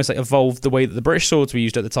that almost like evolved the way that the British swords were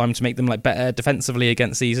used at the time to make them like better defensively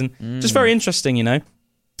against these. And just very interesting, you know. It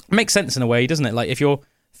makes sense in a way, doesn't it? Like if you're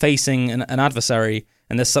facing an adversary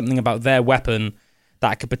and there's something about their weapon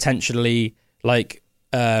that could potentially like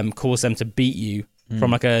cause them to beat you from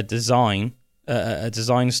like a design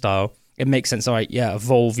style, it makes sense. All right,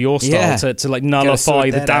 evolve your style to like nullify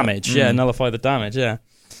the damage. Nullify the damage.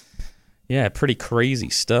 Yeah, pretty crazy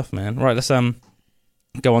stuff, man. Right, let's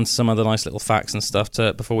go on to some other nice little facts and stuff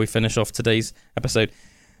before we finish off today's episode.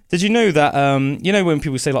 Did you know that you know when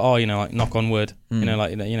people say like, oh, you know, like knock on wood, you know,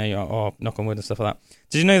 like, you know, oh, knock on wood and stuff like that.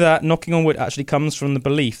 Did you know that knocking on wood actually comes from the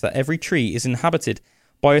belief that every tree is inhabited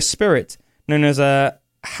by a spirit known as a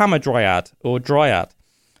hamadryad or dryad?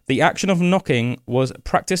 The action of knocking was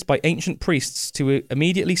practiced by ancient priests to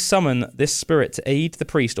immediately summon this spirit to aid the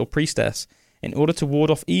priest or priestess in order to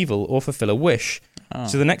ward off evil or fulfill a wish.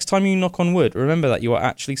 So the next time you knock on wood, remember that you are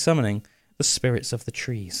actually summoning the spirits of the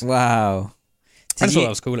trees. Wow. I just thought that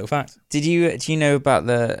was a cool little fact. Do you know about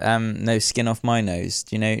the no skin off my nose?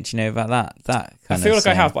 Do you know about that? That kind I feel of like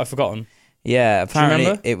saying? I have, but I've forgotten. Yeah,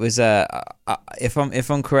 apparently it was if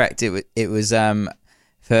I'm correct, it was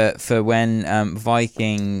for when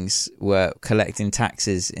Vikings were collecting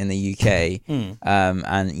taxes in the UK,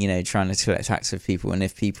 and you know trying to collect tax of people, and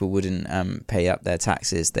if people wouldn't pay up their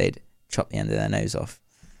taxes, they'd chop the end of their nose off.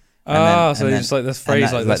 So just like this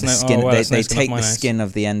phrase, like the skin. They take the skin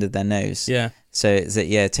of the end of their nose. Yeah. So it's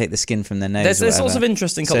take the skin from their nose. There's sorts of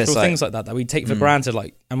interesting cultural things like that we take for granted.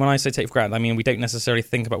 Like, and when I say take for granted, I mean we don't necessarily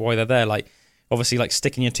think about why they're there. Like, obviously, like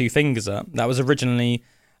sticking your two fingers up. That was originally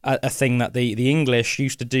a thing that the English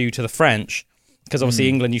used to do to the French, because obviously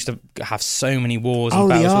England used to have so many wars and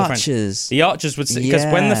battles with the French. The archers would because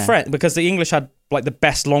when because the English had like the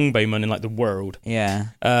best longbowmen in like the world. Yeah.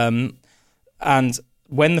 And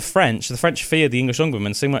when the French feared the English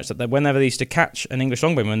longbowman so much that whenever they used to catch an English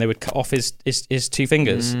longbowman, they would cut off his two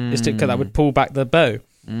fingers, that would pull back the bow.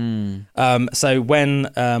 So when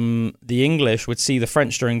the English would see the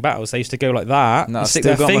French during battles, they used to go like that, and stick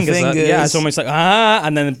their fingers up. Yeah, it's almost like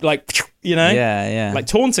and then like like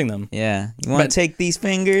taunting them. Yeah, you want to take these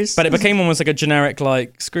fingers? But it became almost like a generic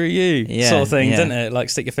like screw you sort of thing, didn't it? Like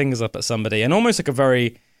stick your fingers up at somebody, and almost like a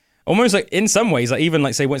very. Almost like in some ways, like even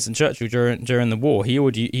like say Winston Churchill during the war, he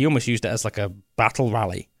almost used it as like a battle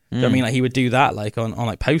rally. Do you know what I mean? Like he would do that like on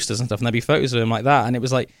like posters and stuff, and there'd be photos of him like that, and it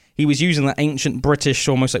was like he was using that ancient British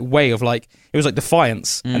almost like way of like it was like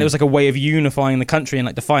defiance, and it was like a way of unifying the country and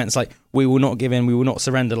like defiance, like we will not give in, we will not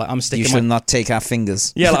surrender. Like I'm sticking. You should not take our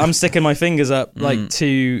fingers. Yeah, like I'm sticking my fingers up like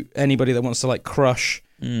to anybody that wants to like crush.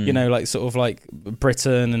 You know, like sort of like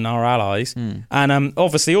Britain and our allies, and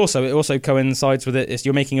obviously also it also coincides with it. Is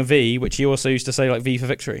you're making a V, which he also used to say like V for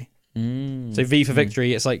victory. So V for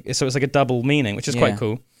victory. It's like it's like a double meaning, which is quite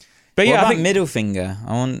cool. But what yeah, about I think middle finger.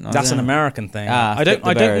 That's an American thing. I don't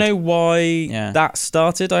know why that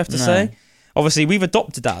started. I have to say. Obviously, we've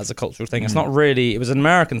adopted that as a cultural thing. It's not really. It was an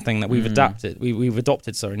American thing that we've adapted. We've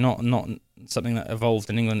adopted. Sorry, not something that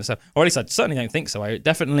evolved in England itself. Or at least I certainly don't think so. I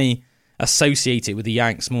definitely associate it with the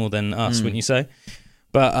Yanks more than us, wouldn't you say?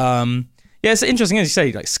 But yeah, it's interesting as you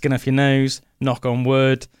say, like skin off your nose, knock on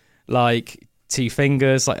wood, like 2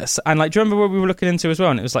 fingers, like, and like, do you remember what we were looking into as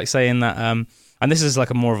well? And it was like saying that, and this is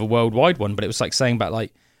like a more of a worldwide one, but it was like saying about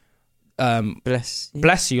like,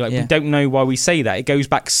 bless you. Like we don't know why we say that. It goes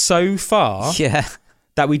back so far,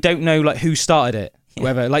 that we don't know like who started it.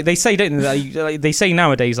 Whether like they say, don't they? Like, they say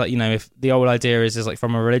nowadays, like, you know, if the old idea is like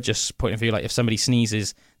from a religious point of view, like if somebody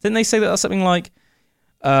sneezes, didn't they say that that's something like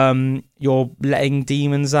you're letting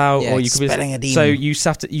demons out, or you could expelling a demon. So you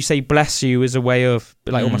say bless you as a way of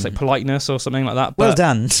like almost like politeness or something like that. But, well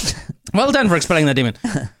done, well done for expelling the demon.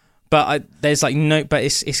 But there's like no, but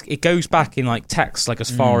it goes back in like texts like as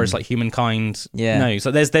far as like humankind knows.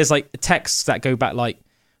 So there's like texts that go back like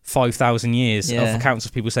 5,000 years of accounts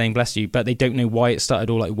of people saying bless you, but they don't know why it started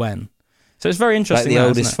or like when. So it's very interesting.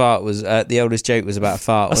 Like the oldest joke was about a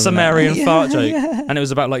fart. A Sumerian fart joke, and it was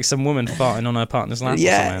about like some woman farting on her partner's lap.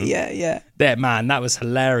 Yeah, man, that was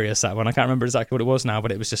hilarious. That one, I can't remember exactly what it was now,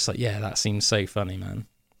 but it was just like, that seems so funny, man.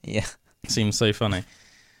 Yeah, it seems so funny.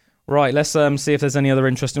 Right, let's see if there's any other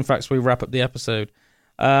interesting facts before we wrap up the episode.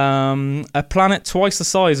 A planet twice the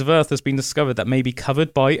size of Earth has been discovered that may be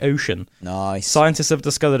covered by ocean. Nice. Scientists have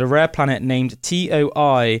discovered a rare planet named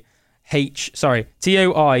TOI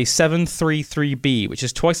 733b, which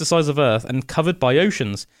is twice the size of Earth and covered by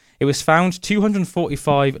oceans. It was found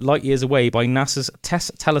 245 light years away by NASA's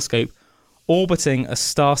TESS telescope, orbiting a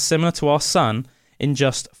star similar to our sun in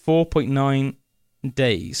just 4.9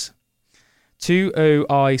 days.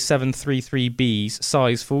 2OI 733b's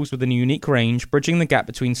size falls within a unique range, bridging the gap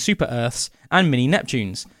between super-Earths and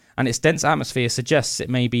mini-Neptunes, and its dense atmosphere suggests it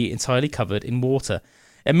may be entirely covered in water.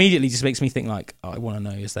 Immediately just makes me think like, I want to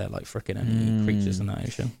know, is there like frickin' any creatures in that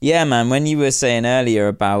ocean? Yeah, man, when you were saying earlier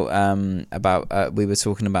about we were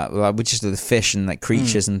talking about like, which is the fish and like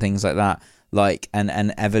creatures and things like that, like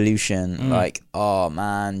and evolution, like, oh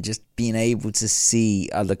man, just being able to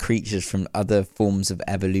see other creatures from other forms of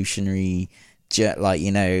evolutionary, like,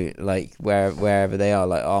 you know, like wherever they are,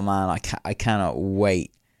 like, oh man, I cannot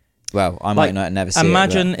wait. Well, I might not never see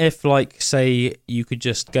imagine if, like, say you could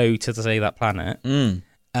just go to say that planet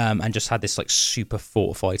and just had this like super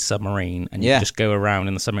fortified submarine, and you could just go around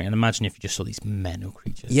in the submarine, and imagine if you just saw these mental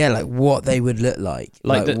creatures. Yeah, like what they would look like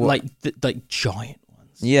like giant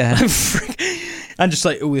ones. Yeah. And just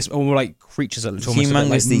like all this, or like creatures that look almost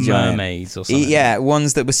humongously like mermaids or something. Yeah,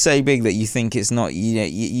 ones that were so big that you think it's not, you know,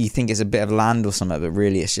 you think it's a bit of land or something, but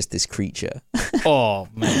really it's just this creature. Oh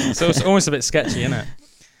man, so it's almost a bit sketchy, isn't it?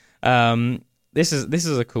 This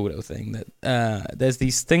is a cool little thing that there's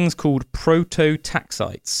these things called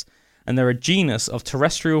prototaxites, and they're a genus of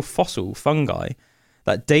terrestrial fossil fungi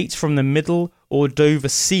that dates from the Middle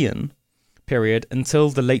Ordovician period until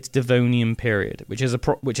the late Devonian period, which is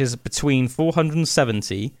between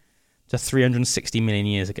 470 to 360 million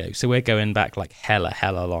years ago. So we're going back like hella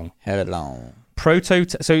long. So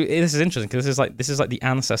this is interesting because this is like the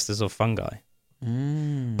ancestors of fungi.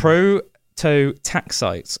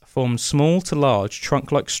 Prototaxites form small to large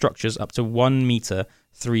trunk-like structures up to 1 meter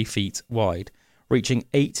 3 feet wide, reaching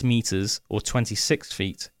 8 meters or 26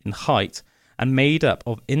 feet in height, and made up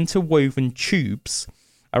of interwoven tubes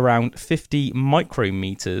around 50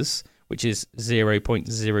 micrometers, which is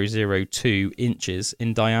 0.002 inches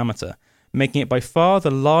in diameter, making it by far the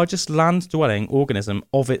largest land-dwelling organism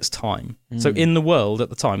of its time. So in the world at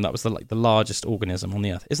the time, that was the largest organism on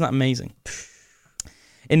the Earth. Isn't that amazing?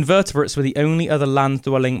 Invertebrates were the only other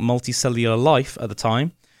land-dwelling multicellular life at the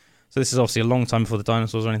time. So this is obviously a long time before the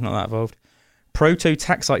dinosaurs or anything like that evolved.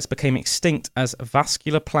 prototaxites became extinct as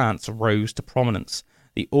vascular plants rose to prominence.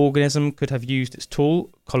 The organism could have used its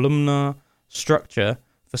tall columnar structure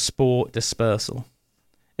for spore dispersal.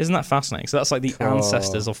 Isn't that fascinating? So that's like the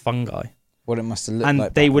ancestors of fungi. What it must have looked and like.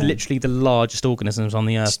 And they were literally the largest organisms on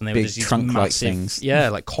the earth. And they were just trunk-like things. Yeah,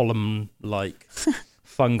 like column-like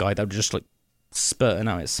fungi that were just like spurting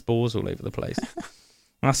out its spores all over the place.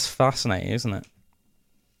 That's fascinating, isn't it?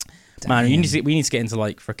 Damn. Man, we need to get into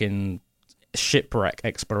like freaking shipwreck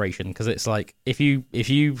exploration, because it's like if you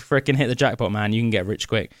freaking hit the jackpot, man, you can get rich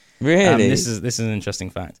quick. Really? This is an interesting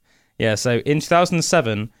fact. Yeah, so in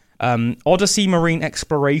 2007, Odyssey Marine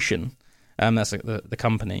Exploration, that's the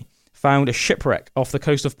company, found a shipwreck off the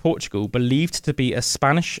coast of Portugal believed to be a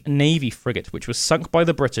Spanish Navy frigate, which was sunk by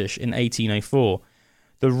the British in 1804.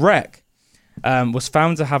 The wreck was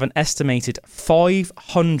found to have an estimated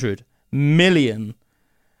 $500 million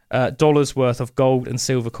worth of gold and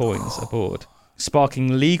silver coins aboard,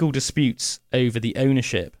 sparking legal disputes over the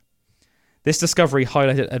ownership. This discovery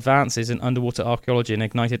highlighted advances in underwater archaeology and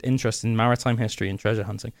ignited interest in maritime history and treasure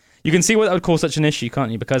hunting. You can see why that would cause such an issue,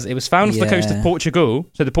 can't you? Because it was found off the coast of Portugal,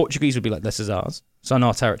 so the Portuguese would be like, this is ours, it's on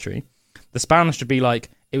our territory. The Spanish would be like,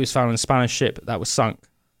 it was found on a Spanish ship that was sunk.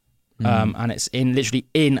 And it's literally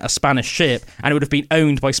in a Spanish ship, and it would have been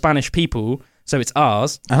owned by Spanish people, so it's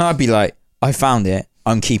ours. And I'd be like, I found it,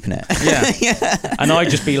 I'm keeping it. Yeah. And I'd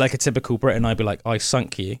just be like a typical Briton. I'd be like, I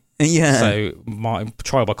sunk you. Yeah. So my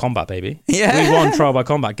trial by combat, baby. Yeah. We won trial by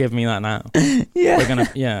combat. Give me that now. Yeah.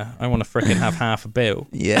 I want to freaking have half a bill.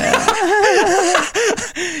 Yeah.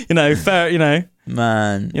 Fair,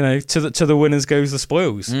 Man. to the winners goes the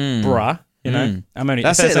spoils. Bruh. I'm only,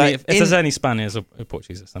 That's if it. There's any Spaniards or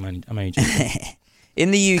Portuguese, I'm only joking. In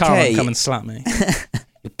the UK. Carl, come and slap me.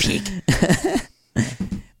 You pig.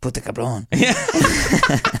 Puta cabrón.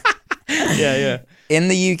 Yeah. In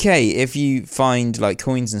the UK, if you find like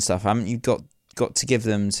coins and stuff, haven't you got to give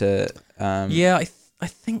them to? I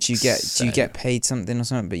think. Do you get paid something or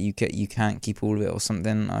something? But you can't keep all of it or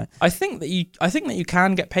something. I think that you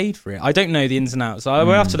can get paid for it. I don't know the ins and outs. I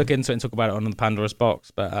will have to look into it and talk about it on the Pandora's box.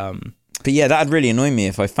 But yeah, that'd really annoy me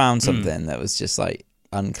if I found something that was just like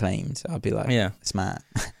unclaimed. I'd be like, yeah, it's mad.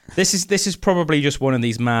 This is probably just one of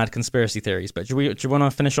these mad conspiracy theories. But do you want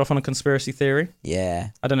to finish off on a conspiracy theory? Yeah.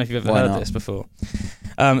 I don't know if you've ever heard this before.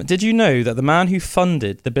 Did you know that the man who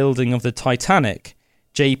funded the building of the Titanic,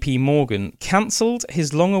 J.P. Morgan, cancelled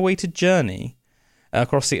his long-awaited journey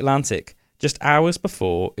across the Atlantic just hours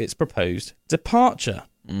before its proposed departure?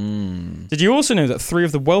 Did you also know that 3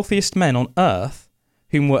 of the wealthiest men on Earth,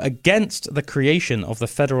 whom were against the creation of the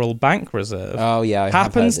Federal Bank Reserve,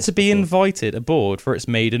 happened to be invited aboard for its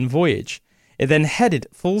maiden voyage? It then headed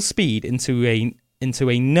full speed into a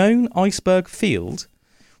known iceberg field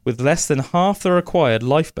with less than half the required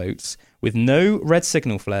lifeboats, with no red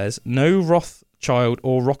signal flares, no Rothschild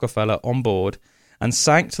or Rockefeller on board, and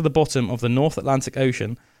sank to the bottom of the North Atlantic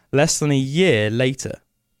Ocean less than a year later.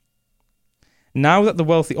 Now that the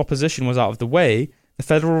wealthy opposition was out of the way, the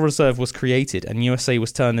Federal Reserve was created, and USA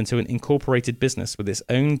was turned into an incorporated business with its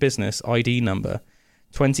own business ID number,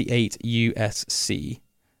 28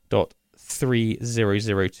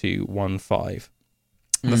 USC.300215.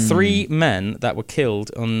 The 3 men that were killed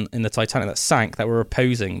in the Titanic that sank, that were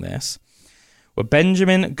opposing this, were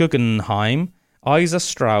Benjamin Guggenheim, Isa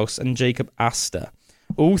Strauss, and Jacob Astor.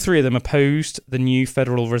 All 3 of them opposed the new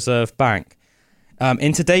Federal Reserve Bank.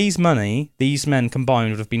 In today's money, these men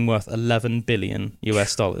combined would have been worth $11 billion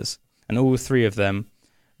US, and all 3 of them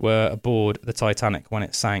were aboard the Titanic when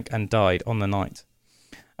it sank and died on the night.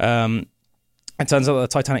 It turns out that the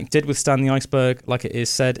Titanic did withstand the iceberg, like it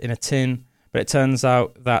is said in a tin, but it turns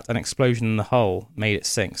out that an explosion in the hull made it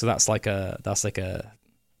sink. So that's like a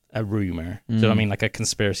rumor. Do you know what I mean? Like a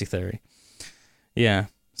conspiracy theory. Yeah.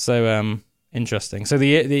 So interesting. So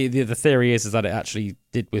the theory is that it actually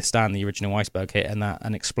did withstand the original iceberg hit, and that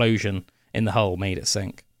an explosion in the hull made it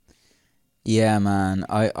sink. Yeah, man.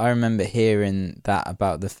 I remember hearing that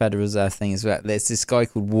about the Federal Reserve thing as well. There's this guy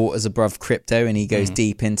called Waters Above Crypto, and he goes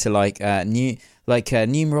deep into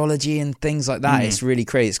numerology and things like that. It's really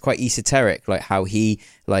crazy. It's quite esoteric, like how he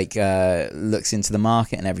looks into the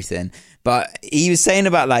market and everything. But he was saying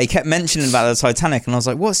about that. He kept mentioning about the Titanic, and I was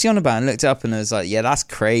like, "What's he on about?" And looked up, and I was like, "Yeah, that's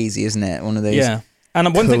crazy, isn't it? One of those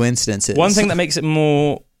coincidences." One thing that makes it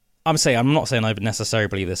more. I'm not saying I necessarily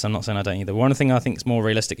believe this. I'm not saying I don't either. One thing I think is more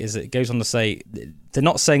realistic is it goes on to say they're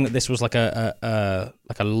not saying that this was like a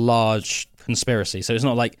large conspiracy. So it's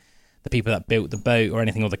not like the people that built the boat or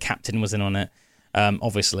anything, or the captain was in on it.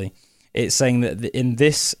 Obviously, it's saying that in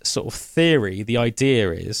this sort of theory, the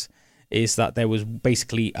idea is is that there was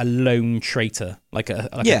basically a lone traitor, like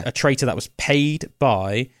a traitor that was paid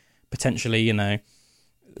by potentially,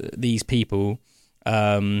 these people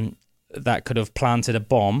that could have planted a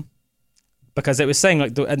bomb, because it was saying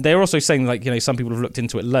and they're also saying some people have looked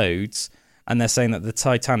into it loads, and they're saying that the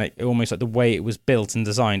Titanic, almost like the way it was built and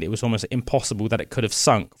designed, it was almost impossible that it could have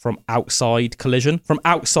sunk from outside collision, from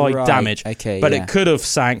outside damage, but it could have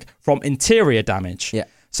sank from interior damage. Yeah.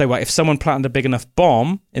 So if someone planted a big enough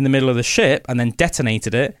bomb in the middle of the ship and then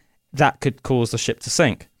detonated it, that could cause the ship to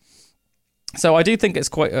sink. So I do think it's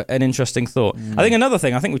quite an interesting thought. I think another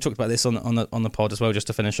thing, I think we talked about this on the pod as well, just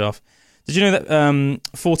to finish off. Did you know that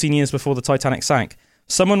 14 years before the Titanic sank,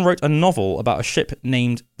 someone wrote a novel about a ship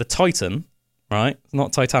named the Titan, right?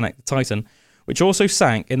 Not Titanic, the Titan, which also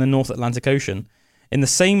sank in the North Atlantic Ocean in the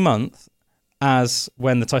same month as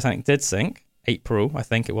when the Titanic did sink, April, I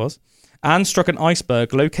think it was, and struck an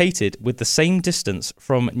iceberg located with the same distance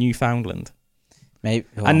from Newfoundland. Maybe,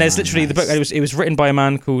 and there's literally the book. It was written by a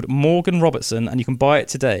man called Morgan Robertson, and you can buy it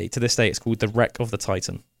today. To this day, it's called The Wreck of the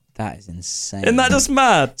Titan. That is insane. Isn't that just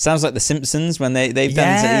mad? Sounds like The Simpsons when they've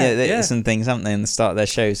done some things, haven't they, in the start of their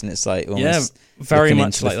shows, and it's like almost very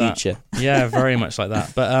much like the future. That. Yeah, very much like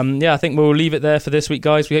that. But I think we'll leave it there for this week,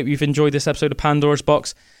 guys. We hope you've enjoyed this episode of Pandora's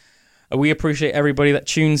Box. We appreciate everybody that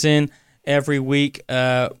tunes in every week.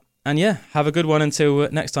 And have a good one until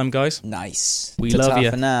next time, guys. Nice. We love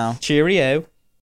you. For now. Cheerio.